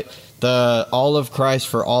world, right? The all of Christ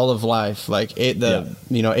for all of life, like Abraham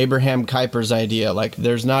Kuyper's idea. Like,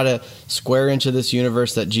 there's not a square inch of this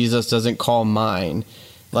universe that Jesus doesn't call mine.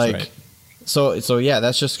 Like, right. So yeah,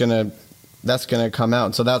 that's gonna come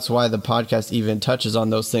out. So that's why the podcast even touches on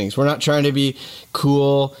those things. We're not trying to be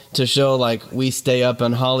cool to show like we stay up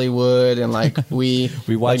in Hollywood and like we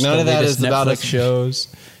watch like, none of that is Netflix about us. shows.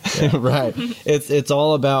 Yeah. Right. It's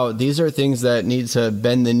all about, these are things that need to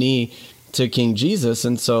bend the knee to King Jesus,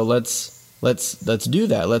 and so let's do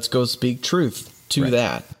that. Let's go speak truth to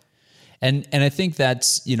that. And I think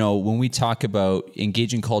that's, you know, when we talk about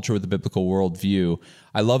engaging culture with a biblical worldview,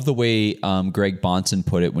 I love the way Greg Bahnsen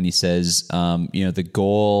put it when he says, you know, the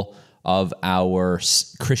goal of our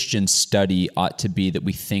Christian study ought to be that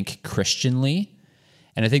we think Christianly.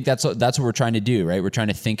 And I think that's what we're trying to do, right? We're trying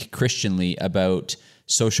to think Christianly about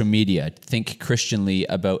social media, think Christianly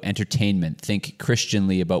about entertainment, think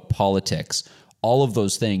Christianly about politics, all of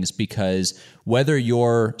those things, because whether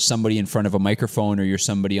you're somebody in front of a microphone or you're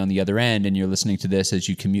somebody on the other end and you're listening to this as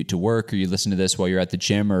you commute to work, or you listen to this while you're at the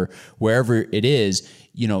gym or wherever it is,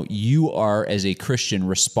 you know, you are as a Christian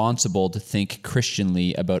responsible to think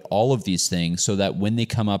Christianly about all of these things, so that when they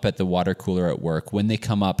come up at the water cooler at work, when they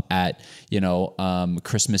come up at, you know,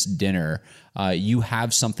 Christmas dinner, you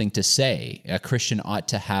have something to say. A Christian ought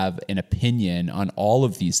to have an opinion on all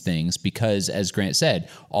of these things because, as Grant said,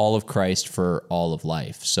 all of Christ for all of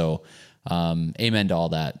life. So, amen to all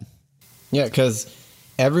that. Yeah, because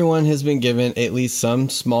everyone has been given at least some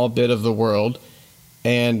small bit of the world,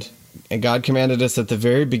 and God commanded us at the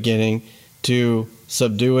very beginning to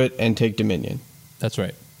subdue it and take dominion. That's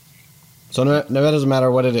right. So no, it doesn't matter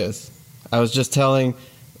what it is. I was just telling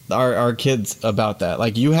our kids about that.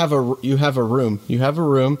 Like, you have a room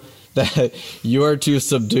that you are to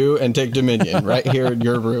subdue and take dominion right here in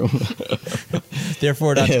your room.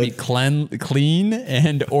 Therefore, it ought to be clean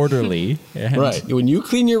and orderly. And right. When you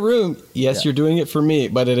clean your room, yes, you're doing it for me,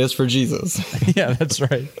 but it is for Jesus. Yeah, that's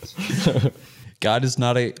right. God is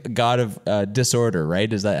not a God of disorder,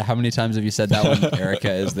 right? Is that, how many times have you said that one,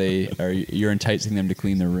 Erica, you're enticing them to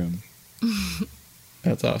clean their room?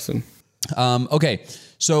 That's awesome. Okay,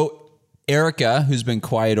 so Erica, who's been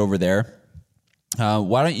quiet over there,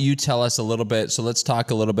 why don't you tell us a little bit? So let's talk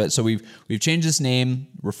a little bit. So we've changed this name,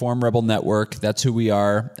 Reform Rebel Network. That's who we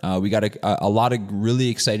are. We got a lot of really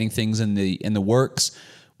exciting things in the works.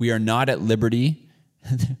 We are not at liberty.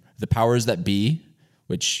 The powers that be,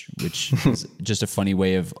 which is just a funny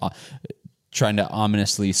way of trying to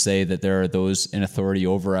ominously say that there are those in authority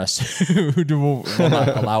over us who will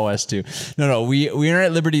not allow us to. No, we are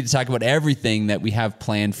at liberty to talk about everything that we have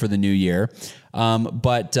planned for the new year.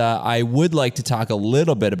 But I would like to talk a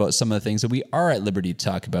little bit about some of the things that we are at liberty to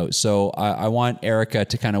talk about. So I want Erica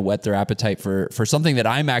to kind of whet their appetite for something that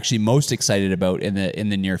I'm actually most excited about in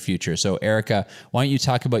the near future. So Erica, why don't you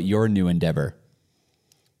talk about your new endeavor?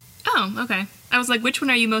 Oh, okay. I was like, which one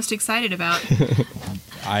are you most excited about?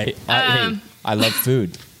 Hey, I love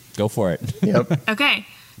food. Go for it. Yep. Okay.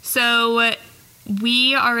 So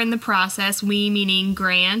we are in the process, we meaning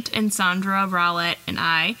Grant and Sandra, Rowlett, and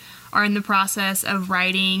I, are in the process of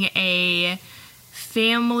writing a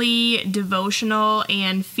family devotional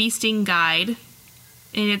and feasting guide.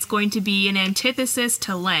 And it's going to be an antithesis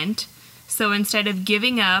to Lent. So instead of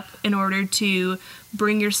giving up in order to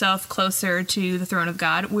bring yourself closer to the throne of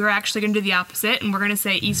God, we're actually going to do the opposite. And we're going to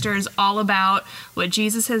say Easter is all about what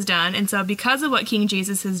Jesus has done. And so because of what King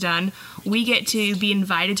Jesus has done, we get to be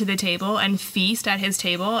invited to the table and feast at his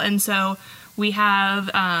table. And so we have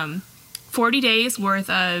 40 days worth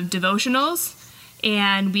of devotionals,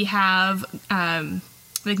 and we have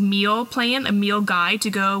like meal plan, a meal guide to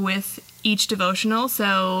go with each devotional.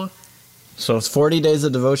 So it's 40 days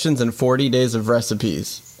of devotions and 40 days of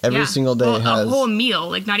recipes. Every single day has a whole meal,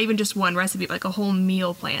 like not even just one recipe, but like a whole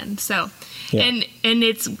meal plan. So, and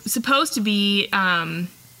it's supposed to be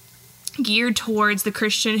geared towards the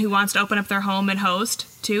Christian who wants to open up their home and host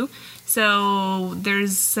too. So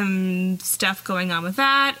there's some stuff going on with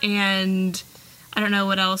that, and I don't know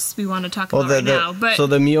what else we want to talk about right now. But so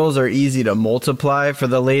the meals are easy to multiply for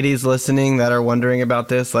the ladies listening that are wondering about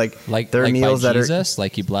this. Like there are meals by that Jesus,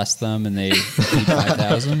 like he blessed them and they feed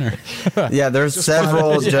 5,000. Or yeah, there's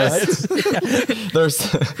several.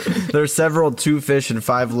 There's several 2 fish and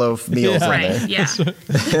 5 loaf meals in there. Yeah,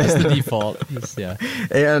 that's the default. Yeah,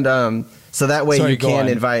 and so that way you can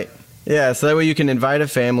invite. Yeah, so that way you can invite a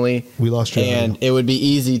family. We lost you. And it would be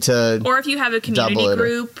easy to. Or if you have a community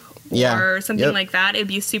group. Or something like that, it'd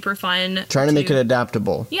be super fun. Trying to make it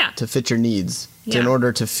adaptable. Yeah. To fit your needs. In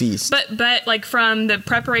order to feast. But like from the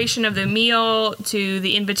preparation of the meal to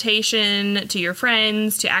the invitation to your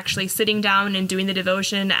friends to actually sitting down and doing the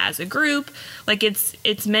devotion as a group, like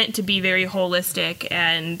it's meant to be very holistic,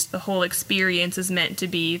 and the whole experience is meant to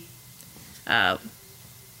be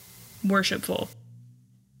worshipful.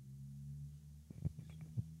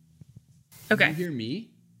 Okay. Can you hear me?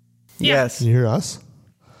 Yeah. Yes. Can you hear us?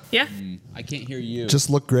 Yeah. I can't hear you. Just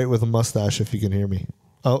look great with a mustache if you can hear me.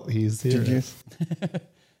 Oh, he's here.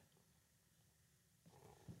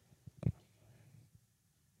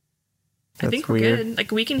 I think we're good.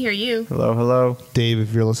 Like, we can hear you. Hello. Dave,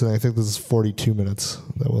 if you're listening, I think this is 42 minutes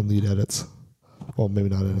that will need edits. Well, maybe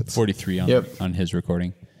not edits. 43 on his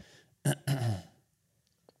recording.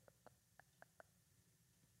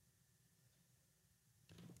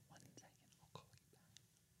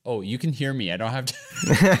 Oh, you can hear me. I don't have to.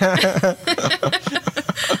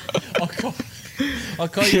 I'll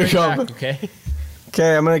call you right back, okay?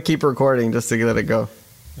 Okay, I'm going to keep recording just to let it go.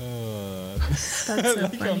 That's so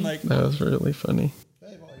funny. That was really funny.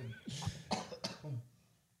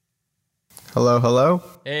 Hello?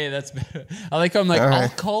 Hey, that's better. I like how I'm like, I'll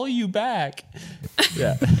call you back.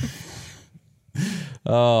 Yeah.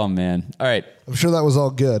 Oh, man. All right. I'm sure that was all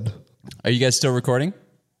good. Are you guys still recording?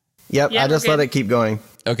 Yep, Yeah, I just we're let good. it keep going.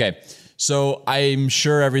 Okay. So I'm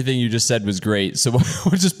sure everything you just said was great. So we'll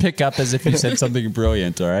just pick up as if you said something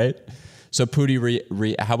brilliant, all right? So Pooty,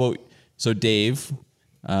 how about, so Dave,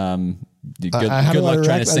 good luck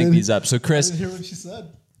trying to sync these up. So Chris, I didn't hear what she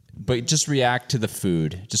said. but just react to the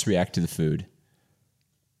food. Just react to the food.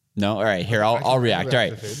 No? All right, here, I'll react. All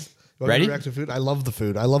right. Ready? React to food. I love the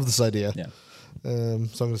food. I love this idea. Yeah. So I'm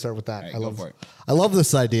going to start with that. Right, I go love for it. I love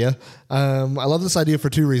this idea. I love this idea for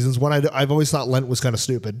 2 reasons. One, I've always thought Lent was kind of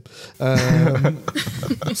stupid.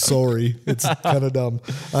 Sorry, it's kind of dumb.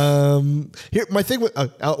 Here, my thing with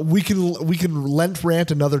we can Lent rant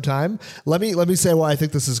another time. Let me say why I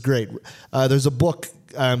think this is great. There's a book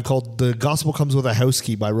called "The Gospel Comes with a House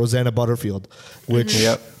Key" by Rosanna Butterfield, which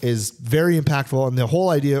is very impactful. And the whole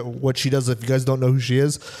idea, what she does, if you guys don't know who she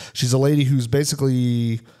is, she's a lady who's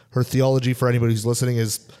basically, her theology, for anybody who's listening,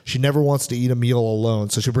 is she never wants to eat a meal alone.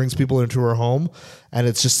 So she brings people into her home, and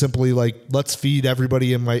it's just simply like, let's feed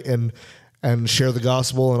everybody and share the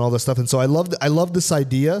gospel and all this stuff. And so I love this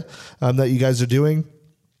idea that you guys are doing,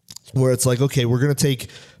 where it's like, okay, we're going to take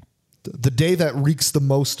the day that reeks the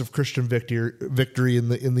most of Christian victory in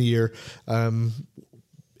the year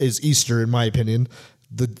is Easter, in my opinion.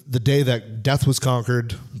 The day that death was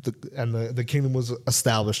conquered and the kingdom was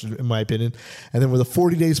established, in my opinion. And then with the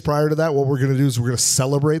 40 days prior to that, what we're going to do is we're going to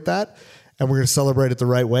celebrate that, and we're going to celebrate it the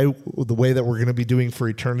right way, the way that we're going to be doing for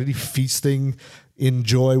eternity, feasting in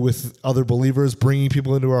joy with other believers, bringing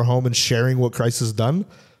people into our home and sharing what Christ has done.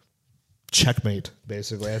 checkmate,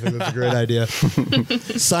 basically. I think that's a great idea.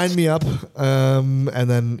 Sign me up, and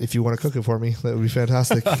then if you want to cook it for me, that would be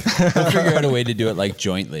fantastic. We'll figure out a way to do it like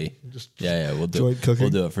jointly. We'll do joint it. cooking. We'll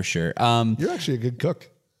do it for sure. You're actually a good cook.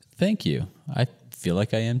 Thank you. I feel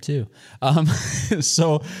like I am too.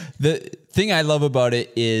 So the thing I love about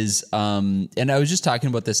it is, and I was just talking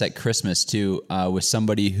about this at Christmas too, with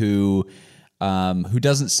somebody who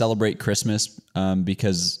doesn't celebrate Christmas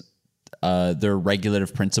because they're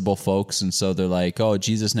regulative principle folks, and so they're like, "Oh,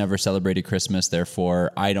 Jesus never celebrated Christmas,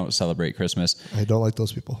 therefore I don't celebrate Christmas." I don't like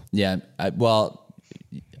those people. Yeah,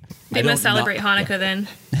 They must celebrate Hanukkah then.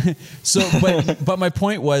 So, but my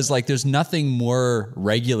point was, like, there's nothing more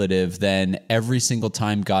regulative than every single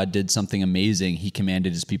time God did something amazing, he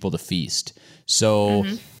commanded his people to feast. So,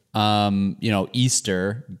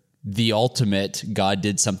 Easter, the ultimate, God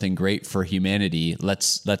did something great for humanity.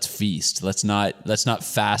 Let's feast. Let's not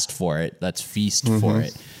fast for it. Let's feast for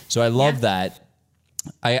it. So I love that.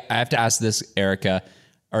 I have to ask this, Erica,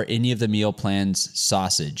 are any of the meal plans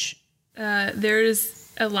sausage? There's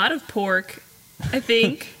a lot of pork, I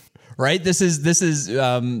think. Right? This is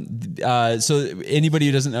so anybody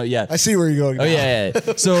who doesn't know, I see where you're going now. Oh yeah.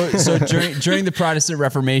 So during the Protestant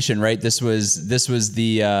Reformation, right? This was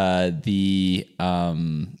the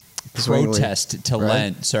protest to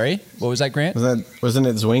Lent. Sorry, what was that, Grant? Wasn't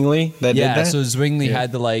it Zwingli that did that? So Zwingli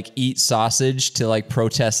had to eat sausage to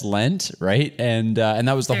protest Lent, right? And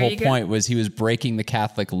that was the whole point, was he was breaking the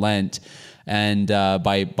Catholic Lent, and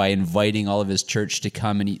by inviting all of his church to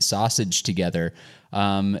come and eat sausage together.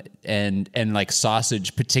 And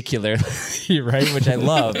sausage particularly, right? Which I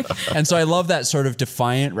love. And so I love that sort of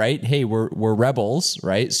defiant, right? Hey, we're rebels,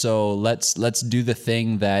 right? So let's do the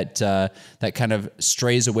thing that kind of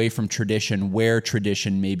strays away from tradition, where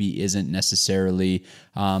tradition maybe isn't necessarily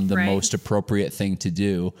the most appropriate thing to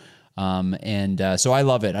do. So I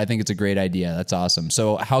love it. I think it's a great idea. That's awesome.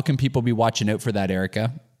 So how can people be watching out for that,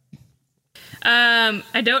 Erica?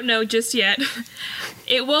 I don't know just yet.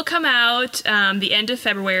 It will come out the end of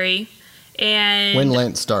February, and when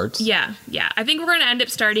Lent starts. Yeah. I think we're going to end up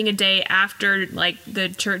starting a day after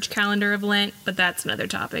the church calendar of Lent, but that's another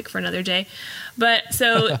topic for another day. But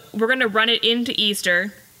so we're going to run it into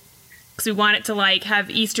Easter because we want it to have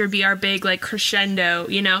Easter be our big crescendo,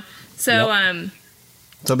 So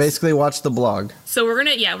so basically, watch the blog. So we're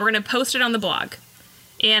gonna post it on the blog.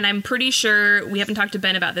 And I'm pretty sure, we haven't talked to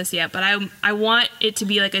Ben about this yet, but I want it to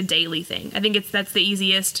be a daily thing. I think that's the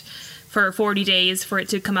easiest for 40 days for it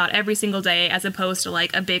to come out every single day, as opposed to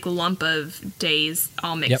a big lump of days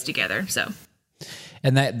all mixed together. So,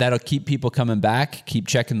 and that'll keep people coming back, keep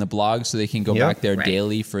checking the blog so they can go back there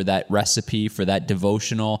daily for that recipe, for that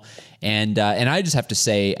devotional. And I just have to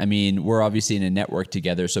say, I mean, we're obviously in a network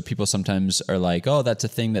together, so people sometimes are like, oh, that's a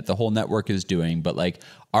thing that the whole network is doing. But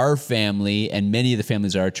our family and many of the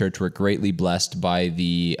families at our church were greatly blessed by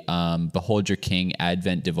the Behold Your King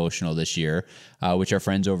Advent devotional this year, which our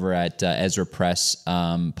friends over at Ezra Press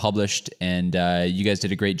published. And you guys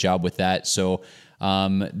did a great job with that. So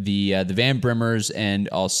the Van Brimmers, and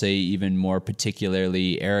I'll say even more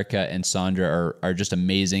particularly Erica and Sandra, are just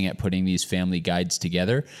amazing at putting these family guides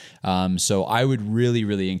together. So I would really,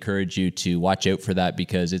 really encourage you to watch out for that,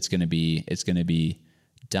 because it's going to be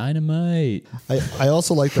dynamite. I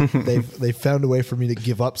also like that they found a way for me to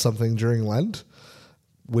give up something during Lent,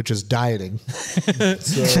 which is dieting.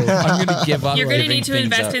 So I'm going to give up. You're going to need to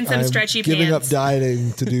invest in some stretchy pants. Giving up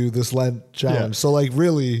dieting to do this Lent challenge. So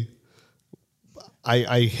really,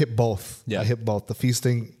 I hit both. Yeah. I hit both the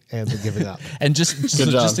feasting and the giving up. And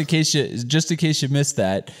just in case you missed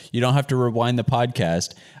that, you don't have to rewind the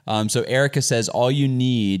podcast. So Erica says all you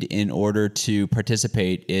need in order to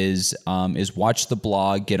participate is watch the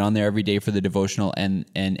blog, get on there every day for the devotional, and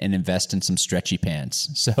invest in some stretchy pants.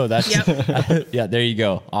 So that's yeah, there you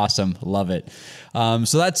go. Awesome, love it.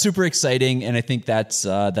 So that's super exciting, and I think that's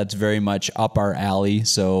very much up our alley.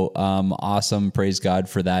 So awesome, praise God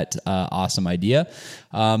for that awesome idea.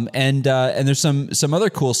 And there's some other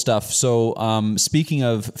cool stuff. So speaking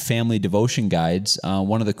of family devotion guides,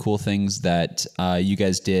 one of the cool things that you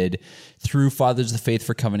guys did through Fathers of the Faith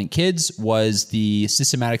for Covenant Kids was the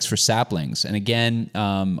systematics for saplings. And again,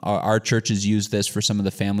 our church has used this for some of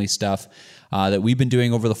the family stuff that we've been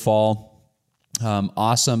doing over the fall.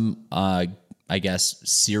 Awesome, I guess,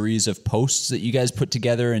 series of posts that you guys put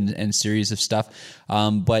together and series of stuff.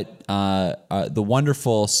 But the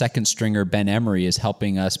wonderful second stringer, Ben Emery, is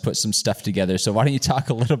helping us put some stuff together. So why don't you talk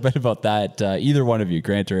a little bit about that, either one of you,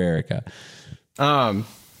 Grant or Erica?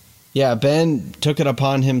 Yeah, Ben took it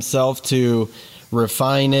upon himself to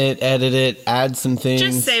refine it, edit it, add some things.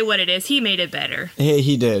 Just say what it is. He made it better.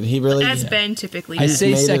 He did. He really. As Ben typically I does.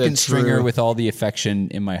 say made it a second stringer true- with all the affection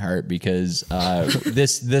in my heart because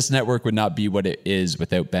this network would not be what it is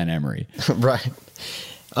without Ben Emery. Right.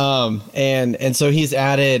 And so he's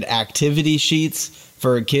added activity sheets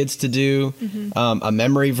for kids to do, a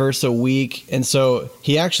memory verse a week. And so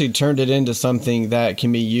he actually turned it into something that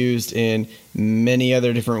can be used in many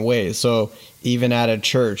other different ways. So even at a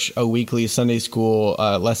church, a weekly Sunday school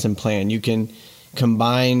lesson plan, you can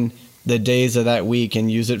combine the days of that week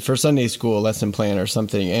and use it for Sunday school lesson plan or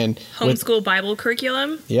something. And Homeschool Bible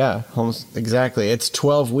curriculum. yeah, exactly. It's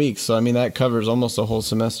 12 weeks. So, I mean, that covers almost a whole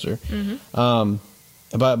semester. But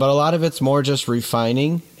a lot of it's more just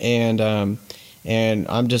refining, and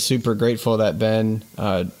I'm just super grateful that Ben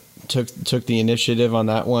took the initiative on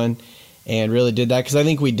that one and really did that, because I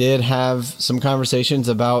think we did have some conversations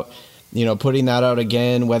about putting that out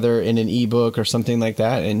again, whether in an ebook or something like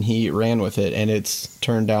that, and he ran with it, and it's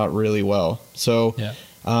turned out really well. So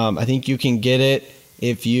I think you can get it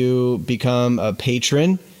if you become a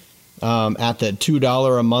patron at the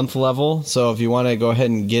 $2 a month level. So if you want to go ahead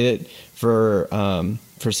and get it for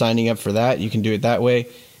signing up for that, you can do it that way.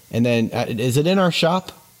 And then is it in our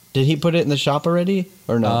shop? Did he put it in the shop already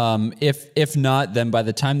or no? If not, then by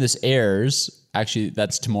the time this airs, actually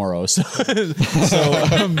that's tomorrow. So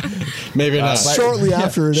Maybe not. Shortly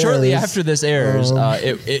after this airs,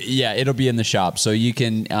 it'll be in the shop. So you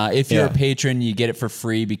can, if you're a patron, you get it for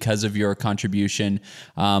free because of your contribution.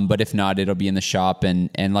 But if not, it'll be in the shop,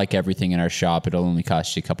 and like everything in our shop, it'll only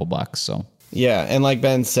cost you a couple bucks. So. Yeah, and like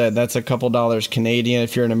Ben said, that's a couple dollars Canadian.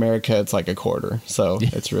 If you're in America, it's like a quarter. So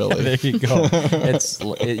it's really there you go.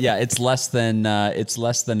 It's less than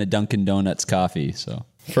a Dunkin' Donuts coffee. So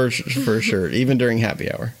for sure, even during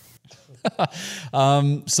happy hour.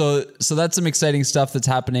 So that's some exciting stuff that's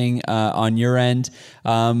happening on your end.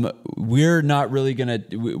 We're not really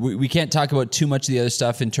we can't talk about too much of the other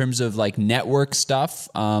stuff in terms of like network stuff.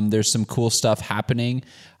 There's some cool stuff happening.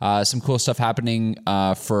 For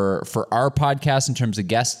our podcast in terms of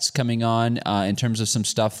guests coming on, in terms of some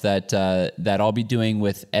stuff that I'll be doing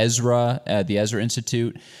with Ezra, the Ezra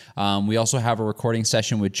Institute. We also have a recording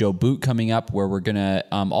session with Joe Boot coming up where we're going to,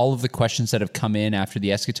 all of the questions that have come in after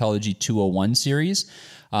the Eschatology 201 series.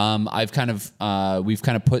 We've kind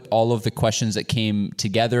of put all of the questions that came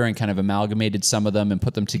together and kind of amalgamated some of them and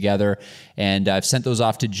put them together. And I've sent those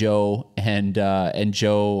off to Joe, and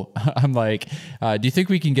Joe, I'm like, do you think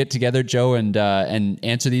we can get together, Joe, and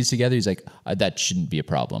answer these together? He's like, that shouldn't be a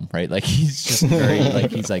problem, right? Like he's just very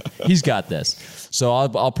he's got this. So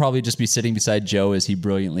I'll probably just be sitting beside Joe as he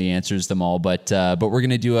brilliantly answers them all. But we're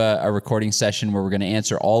going to do a recording session where we're going to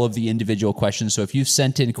answer all of the individual questions. So if you've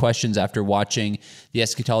sent in questions after watching the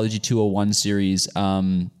Eschatology 201 series,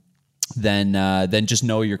 then just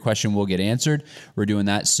know your question will get answered. We're doing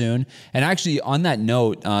that soon. And actually, on that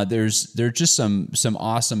note, there's just some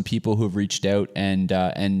awesome people who have reached out,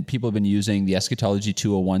 and people have been using the Eschatology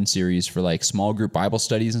 201 series for like small group Bible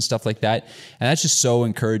studies and stuff like that. And that's just so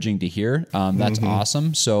encouraging to hear. That's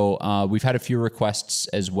awesome. So we've had a few requests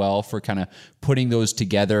as well for kind of putting those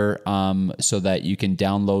together so that you can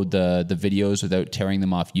download the videos without tearing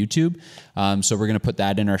them off YouTube. So we're going to put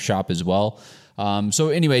that in our shop as well. So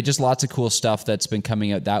anyway, just lots of cool stuff that's been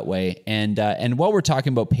coming out that way. And while we're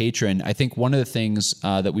talking about Patreon, I think one of the things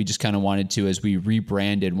that we just kind of wanted to, as we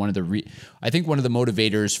rebranded, I think one of the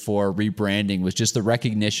motivators for rebranding was just the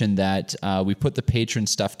recognition that we put the Patreon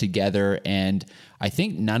stuff together, and I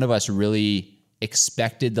think none of us really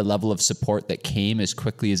expected the level of support that came as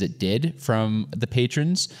quickly as it did from the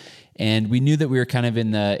patrons. And we knew that we were kind of in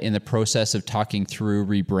the process of talking through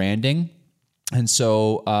rebranding. And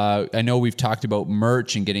so I know we've talked about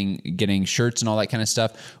merch and getting shirts and all that kind of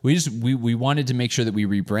stuff. We wanted to make sure that we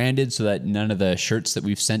rebranded so that none of the shirts that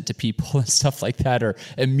we've sent to people and stuff like that are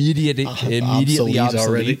immediately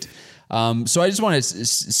obsolete. So I just want to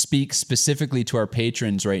speak specifically to our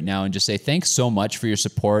patrons right now and just say thanks so much for your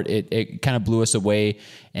support. It kind of blew us away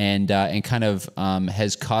and kind of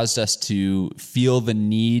has caused us to feel the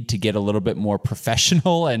need to get a little bit more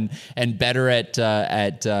professional and better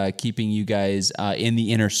at keeping you guys in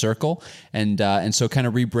the inner circle. And so kind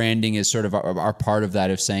of rebranding is sort of our part of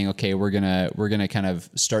that, of saying, okay, we're gonna kind of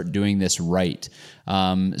start doing this right.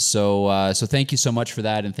 So thank you so much for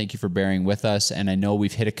that, and thank you for bearing with us. And I know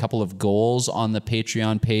we've hit a couple of goals on the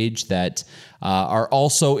Patreon page that are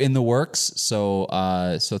also in the works. So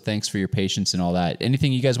thanks for your patience and all that.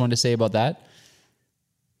 Anything you guys want to say about that?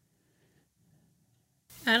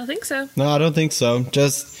 I don't think so. No, I don't think so.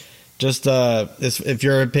 Just if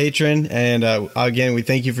you're a patron, and again, we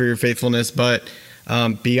thank you for your faithfulness, but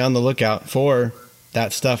be on the lookout for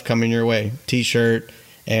that stuff coming your way, t-shirt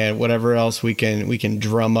and whatever else we can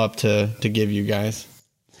drum up to give you guys.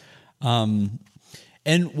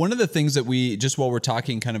 And one of the things that we, just while we're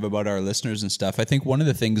talking kind of about our listeners and stuff, I think one of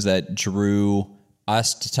the things that drew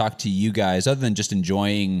us to talk to you guys, other than just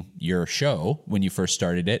enjoying your show when you first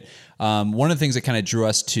started it, one of the things that kind of drew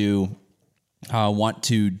us to want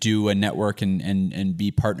to do a network and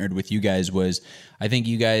be partnered with you guys was, I think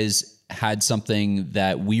you guys had something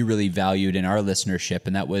that we really valued in our listenership,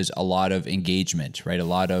 and that was a lot of engagement, right? A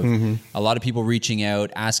lot of people reaching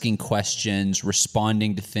out, asking questions,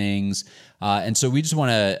 responding to things. And so we just want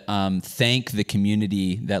to thank the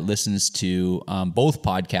community that listens to both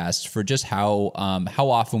podcasts for just how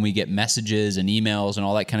often we get messages and emails and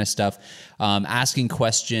all that kind of stuff, asking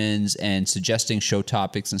questions and suggesting show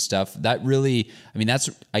topics and stuff. That really, I mean,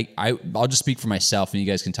 I'll just speak for myself, and you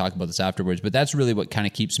guys can talk about this afterwards, but that's really what kind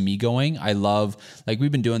of keeps me going. I love, like,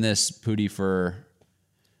 we've been doing this, Pootie, for,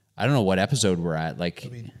 I don't know what episode we're at. Like,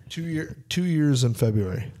 2 years in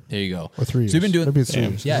February. There you go. Or 3 years. So we've been doing, maybe it's 3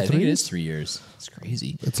 years. Yeah, Is it I think 3 it years? is 3 years. It's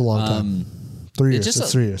crazy. It's a long time. 3 years.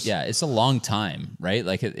 It's 3 years. Yeah, it's a long time, right?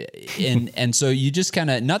 Like, and so you just kind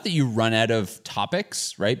of, not that you run out of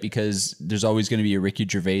topics, right? Because there's always going to be a Ricky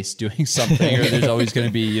Gervais doing something, or there's always going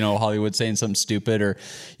to be, Hollywood saying something stupid, or,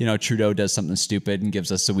 Trudeau does something stupid and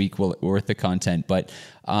gives us a week worth of content. But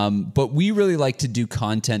we really like to do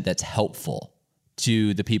content that's helpful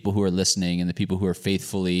to the people who are listening and the people who are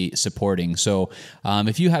faithfully supporting. So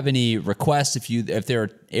if you have any requests, if there are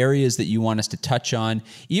areas that you want us to touch on,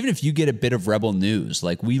 even if you get a bit of Rebel news,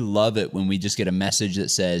 like, we love it when we just get a message that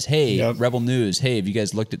says, hey, Yep. Rebel news, hey, have you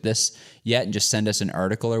guys looked at this yet? And just send us an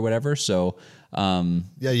article or whatever. So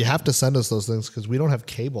Yeah, you have to send us those things because we don't have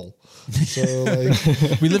cable. So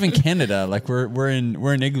we live in Canada, like we're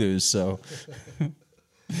in igloos. So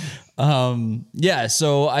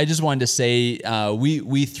so I just wanted to say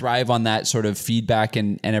we thrive on that sort of feedback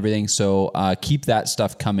and everything. So keep that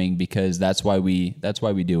stuff coming, because that's why we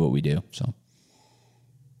do what we do. So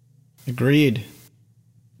Agreed.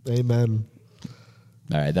 Amen.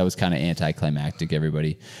 all right, that was kind of anticlimactic,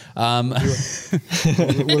 everybody. What are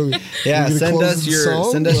we, Yeah, are we gonna send close us the your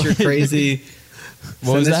song? send us your crazy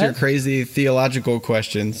What was send us that? your crazy theological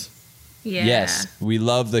questions. Yeah. Yes, we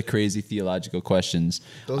love the crazy theological questions.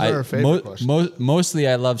 Those are our favorite questions. Mostly,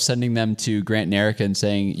 I love sending them to Grant and Erica and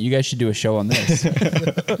saying, "You guys should do a show on this."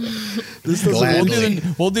 This doesn't Gladly.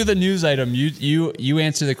 We'll do the news item. You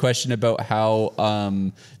answer the question about how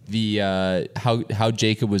how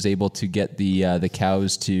Jacob was able to get the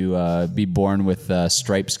cows to be born with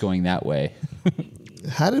stripes going that way.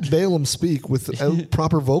 How did Balaam speak without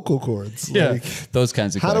proper vocal cords? Like, Those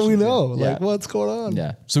kinds of how questions. do we know? Yeah. Like, what's going on?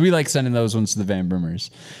 Yeah. So we like sending those ones to the Van Brummers.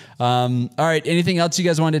 All right. Anything else you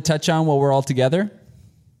guys wanted to touch on while we're all together? Do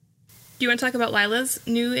you want to talk about Lila's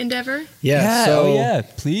new endeavor? Yeah. So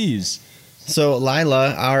please. So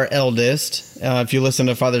Lila, our eldest, if you listen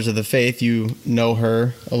to Fathers of the Faith, you know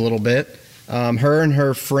her a little bit. Her and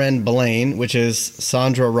her friend Blaine, which is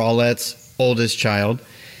Sandra Rawlett's oldest child,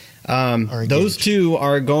 those two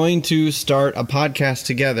are going to start a podcast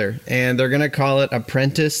together, and they're going to call it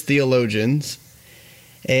Apprentice Theologians.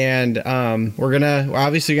 And we're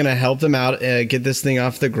obviously going to help them out, get this thing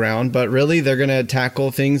off the ground. But really, they're going to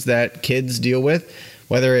tackle things that kids deal with,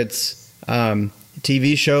 whether it's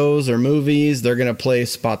TV shows or movies. They're going to play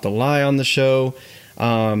Spot the Lie on the show.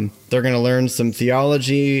 They're going to learn some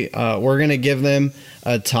theology. We're going to give them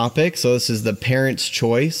a topic. So this is the Parent's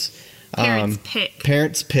Choice. Parents pick.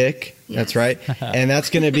 Parents pick. That's right. And that's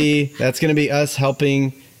going to be us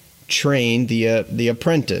helping train the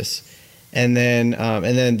apprentice. And then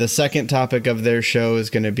the second topic of their show is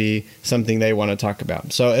going to be something they want to talk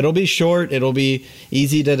about. So it'll be short. It'll be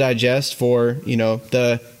easy to digest for,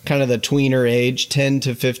 the kind of the tweener age. 10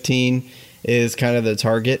 to 15 is kind of the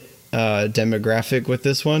target demographic with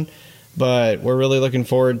this one. But we're really looking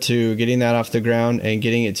forward to getting that off the ground and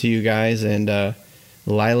getting it to you guys. And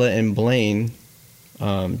Lila and Blaine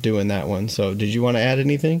doing that one. So did you want to add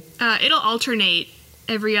anything? It'll alternate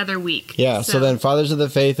every other week. Yeah, so then Fathers of the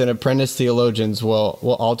Faith and Apprentice Theologians will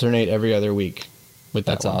alternate every other week with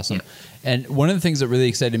that. That's one. awesome. And one of the things that really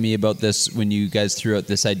excited me about this when you guys threw out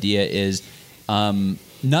this idea is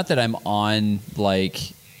not that I'm on like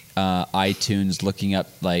iTunes looking up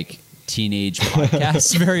like teenage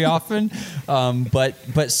podcasts very often,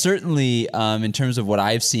 but certainly in terms of what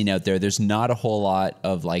I've seen out there's not a whole lot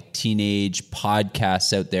of like teenage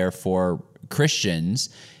podcasts out there for Christians.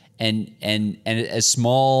 And as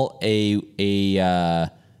small as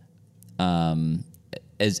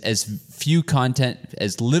few content,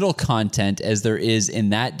 as little content as there is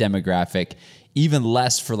in that demographic, even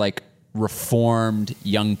less for like reformed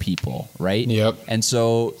young people, right? Yep. And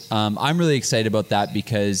so I'm really excited about that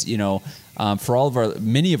because, for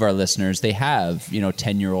many of our listeners, they have,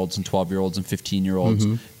 10-year-olds and 12-year-olds and 15-year-olds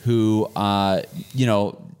who,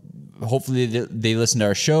 hopefully they listen to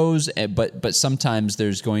our shows, but sometimes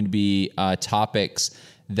there's going to be topics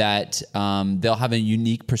that they'll have a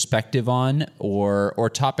unique perspective on, or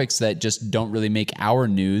topics that just don't really make our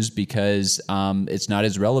news because it's not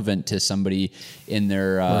as relevant to somebody in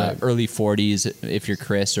their early 40s, if you're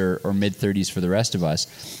Chris, or mid 30s for the rest of us.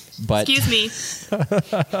 But excuse me.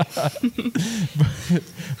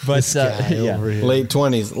 but late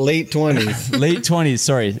 20s. Late 20s.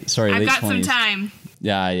 Sorry. I've late got 20s. some time.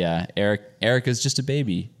 Yeah. Erica's just a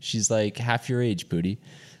baby. She's like half your age, Pootie.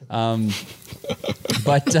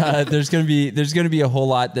 But there's going to be a whole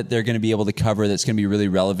lot that they're going to be able to cover that's going to be really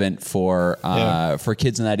relevant for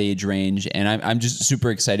kids in that age range, and I'm just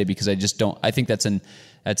super excited because I think that's an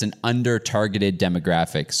under targeted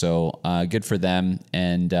demographic. So good for them,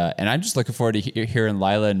 and I'm just looking forward to hearing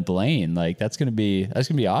Lila and Blaine. Like that's going to be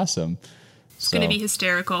awesome. It's going to be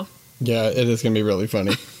hysterical. Yeah, it is going to be really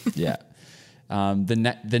funny. Yeah.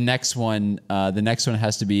 The next one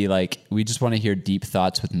has to be like, we just want to hear deep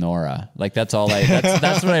thoughts with Nora. Like that's all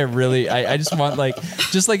that's what I just want, like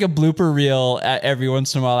just like a blooper reel every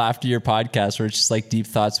once in a while after your podcast where it's just like deep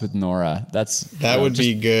thoughts with Nora. That would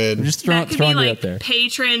be good. I'm just throwing it like out there.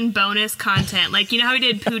 Patron bonus content. Like, how we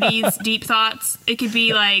did Pootie's deep thoughts? It could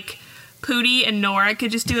be like Pootie and Nora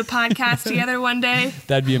could just do a podcast together one day.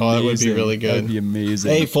 That'd be amazing. That would be really good. That'd be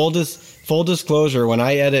amazing. Hey, full disclosure, when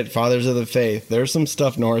I edit Fathers of the Faith, there's some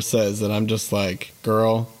stuff Nora says that I'm just like,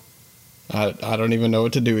 girl, I don't even know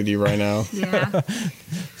what to do with you right now. Yeah.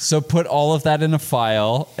 So put all of that in a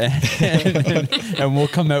file and we'll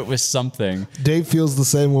come out with something. Dave feels the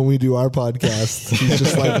same when we do our podcast. He's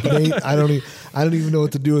just like, Nate, I don't even know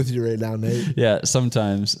what to do with you right now, Nate. Yeah,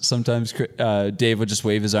 sometimes Dave would just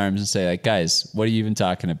wave his arms and say, like, guys, what are you even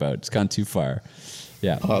talking about? It's gone too far.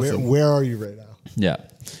 Yeah. Awesome. Where are you right now? Yeah.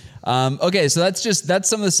 Okay, so that's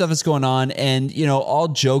some of the stuff that's going on. And, all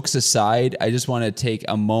jokes aside, I just want to take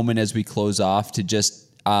a moment as we close off to just,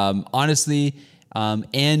 honestly,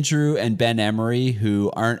 Andrew and Ben Emery,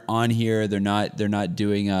 who aren't on here, they're not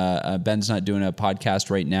doing Ben's not doing a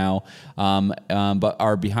podcast right now, but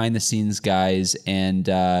are behind the scenes guys. And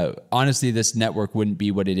honestly, this network wouldn't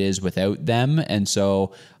be what it is without them. And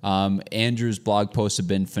so Andrew's blog posts have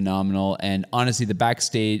been phenomenal. And honestly, the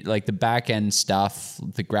backstage, like the back end stuff,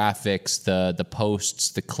 the graphics, the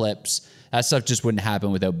posts, the clips, that stuff just wouldn't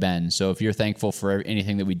happen without Ben. So if you're thankful for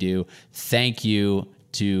anything that we do, thank you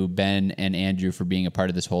to Ben and Andrew for being a part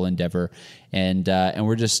of this whole endeavor, and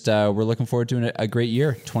we're just we're looking forward to a great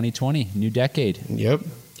year, 2020, new decade. Yep.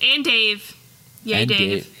 And Dave, yay,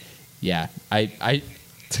 Dave. Yeah, I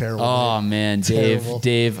terrible. Oh man,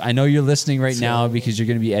 Dave, I know you're listening right now because you're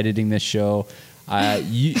going to be editing this show.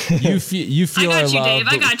 You feel I got our you, love, Dave.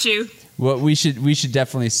 I got you. Well, we should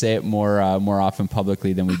definitely say it more often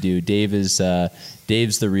publicly than we do.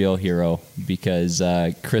 Dave's the real hero because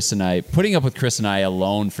Chris and I, putting up with Chris and I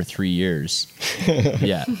alone for 3 years.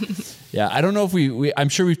 Yeah. I don't know if we I'm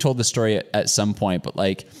sure we've told the story at some point, but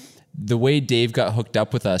like the way Dave got hooked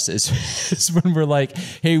up with us is when we're like,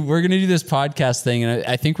 hey, we're going to do this podcast thing. And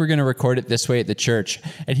I think we're going to record it this way at the church.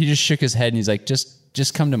 And he just shook his head and he's like, just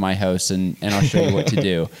come to my house and I'll show you what to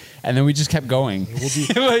do. And then we just kept going.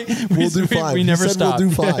 We'll do 5. We never stopped. We'll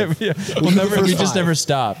do 5. We just never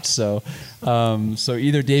stopped. So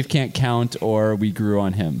either Dave can't count or we grew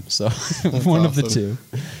on him. So one of the two.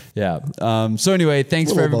 Yeah. So anyway,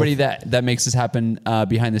 thanks for everybody that makes this happen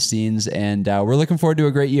behind the scenes. And we're looking forward to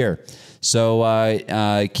a great year.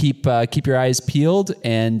 So keep your eyes peeled,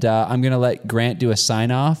 and I'm going to let Grant do a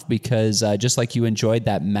sign off because just like you enjoyed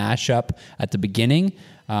that mashup at the beginning,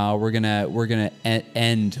 we're gonna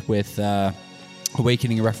end with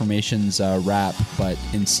Awakening Reformation's rap, but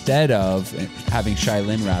instead of having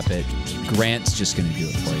Shylin rap it, Grant's just going to do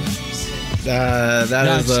it for you.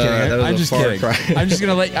 I'm just kidding.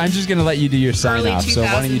 I'm just gonna let you do your sign off. So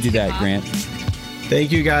why don't you do that, Grant?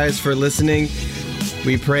 Thank you guys for listening.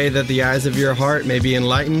 We pray that the eyes of your heart may be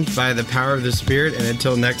enlightened by the power of the Spirit. And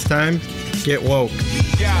until next time, get woke.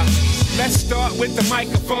 Yeah. Let's start with the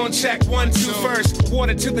microphone check. 1, 2 first.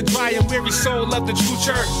 Water to the dry and weary soul of the true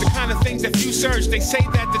church. The kind of things that few search. They say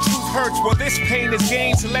that the truth hurts. Well, this pain is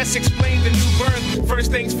gain, so let's explain the new birth.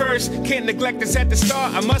 First things first, can't neglect this at the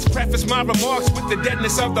start. I must preface my remarks with the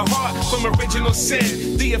deadness of the heart from original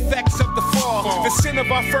sin, the effects of the fall. The sin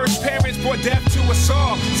of our first parents brought death to us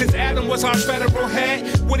all. Since Adam was our federal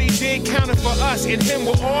head, what he did counted for us. In him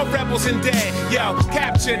we're all rebels and dead. Yo,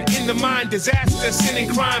 captured in the mind, disaster, sin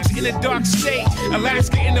and crimes in a dark state.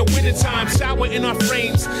 Alaska in the wintertime, sour in our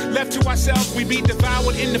frames. Left to ourselves, we be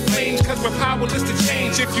devoured in the flames, cause we're powerless to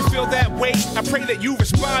change. If you feel that way, I pray that you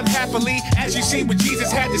respond happily as you see what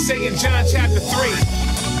Jesus had to say in John chapter 3.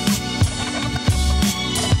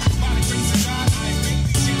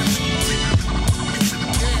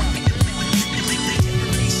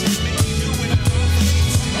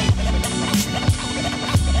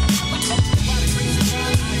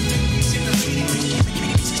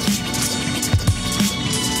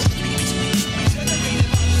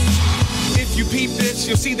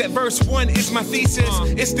 You'll see that verse 1 is my thesis.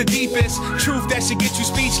 It's the deepest truth that should get you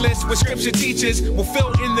speechless. What scripture teaches will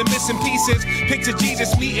fill in the missing pieces. Picture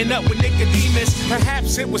Jesus meeting up with Nicodemus.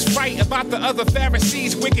 Perhaps it was fright about the other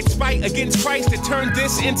Pharisees' wicked spite against Christ that turned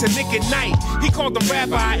this into Nick at night. He called him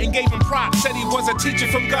rabbi and gave him props, said he was a teacher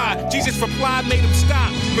from God. Jesus replied, made him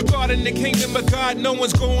stop. Regarding the kingdom of God, no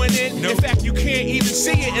one's going in. In fact, you can't even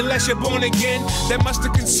see it unless you're born again. That must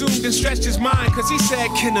have consumed and stretched his mind, cause he said,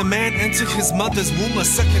 can a man enter his mother's womb a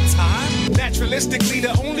second time? Naturalistically, the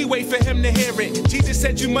only way for him to hear it. Jesus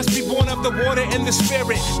said you must be born of the water and the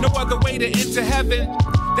spirit. No other way to enter heaven.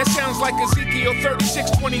 That sounds like Ezekiel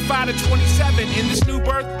 36:25-27. In this new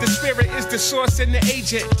birth, the spirit is the source and the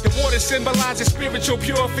agent. The water symbolizes spiritual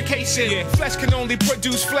purification. Flesh can only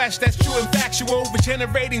produce flesh, that's true and factual.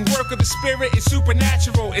 Regenerating work of the spirit is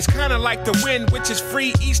supernatural. It's kind of like the wind, which is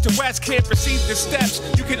free east to west, can't perceive the steps.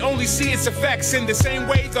 You can only see its effects. In the same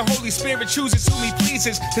way, the Holy Spirit chooses whom he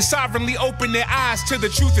pleases to sovereignly open their eyes to the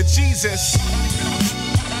truth of Jesus.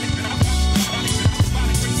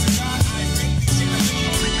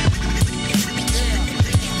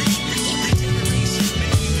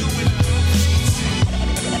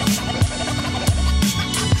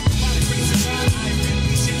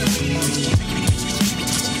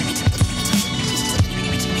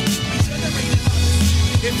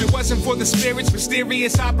 For the spirit's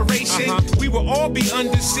mysterious operation, we will all be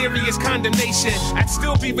under serious condemnation. I'd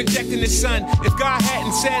still be rejecting the sun if God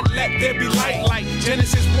hadn't said, let there be light, like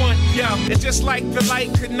Genesis 1. And just like the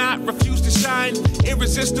light could not refuse to shine,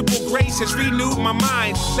 irresistible grace has renewed my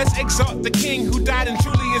mind. Let's exalt the King who died and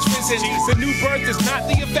truly is risen. The new birth is not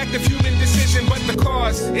the effect of human decision, but the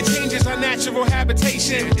cause. It changes our natural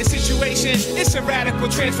habitation and situation. It's a radical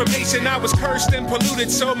transformation. I was cursed and polluted,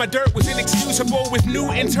 so my dirt was inexcusable. With new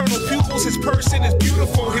internal pupils, his person is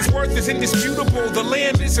beautiful, his worth is indisputable. The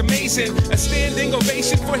Lamb is amazing, a standing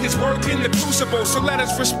ovation for his work in the crucible. So let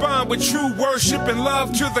us respond with true worship and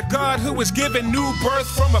love to the God who was given new birth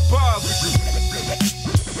from above.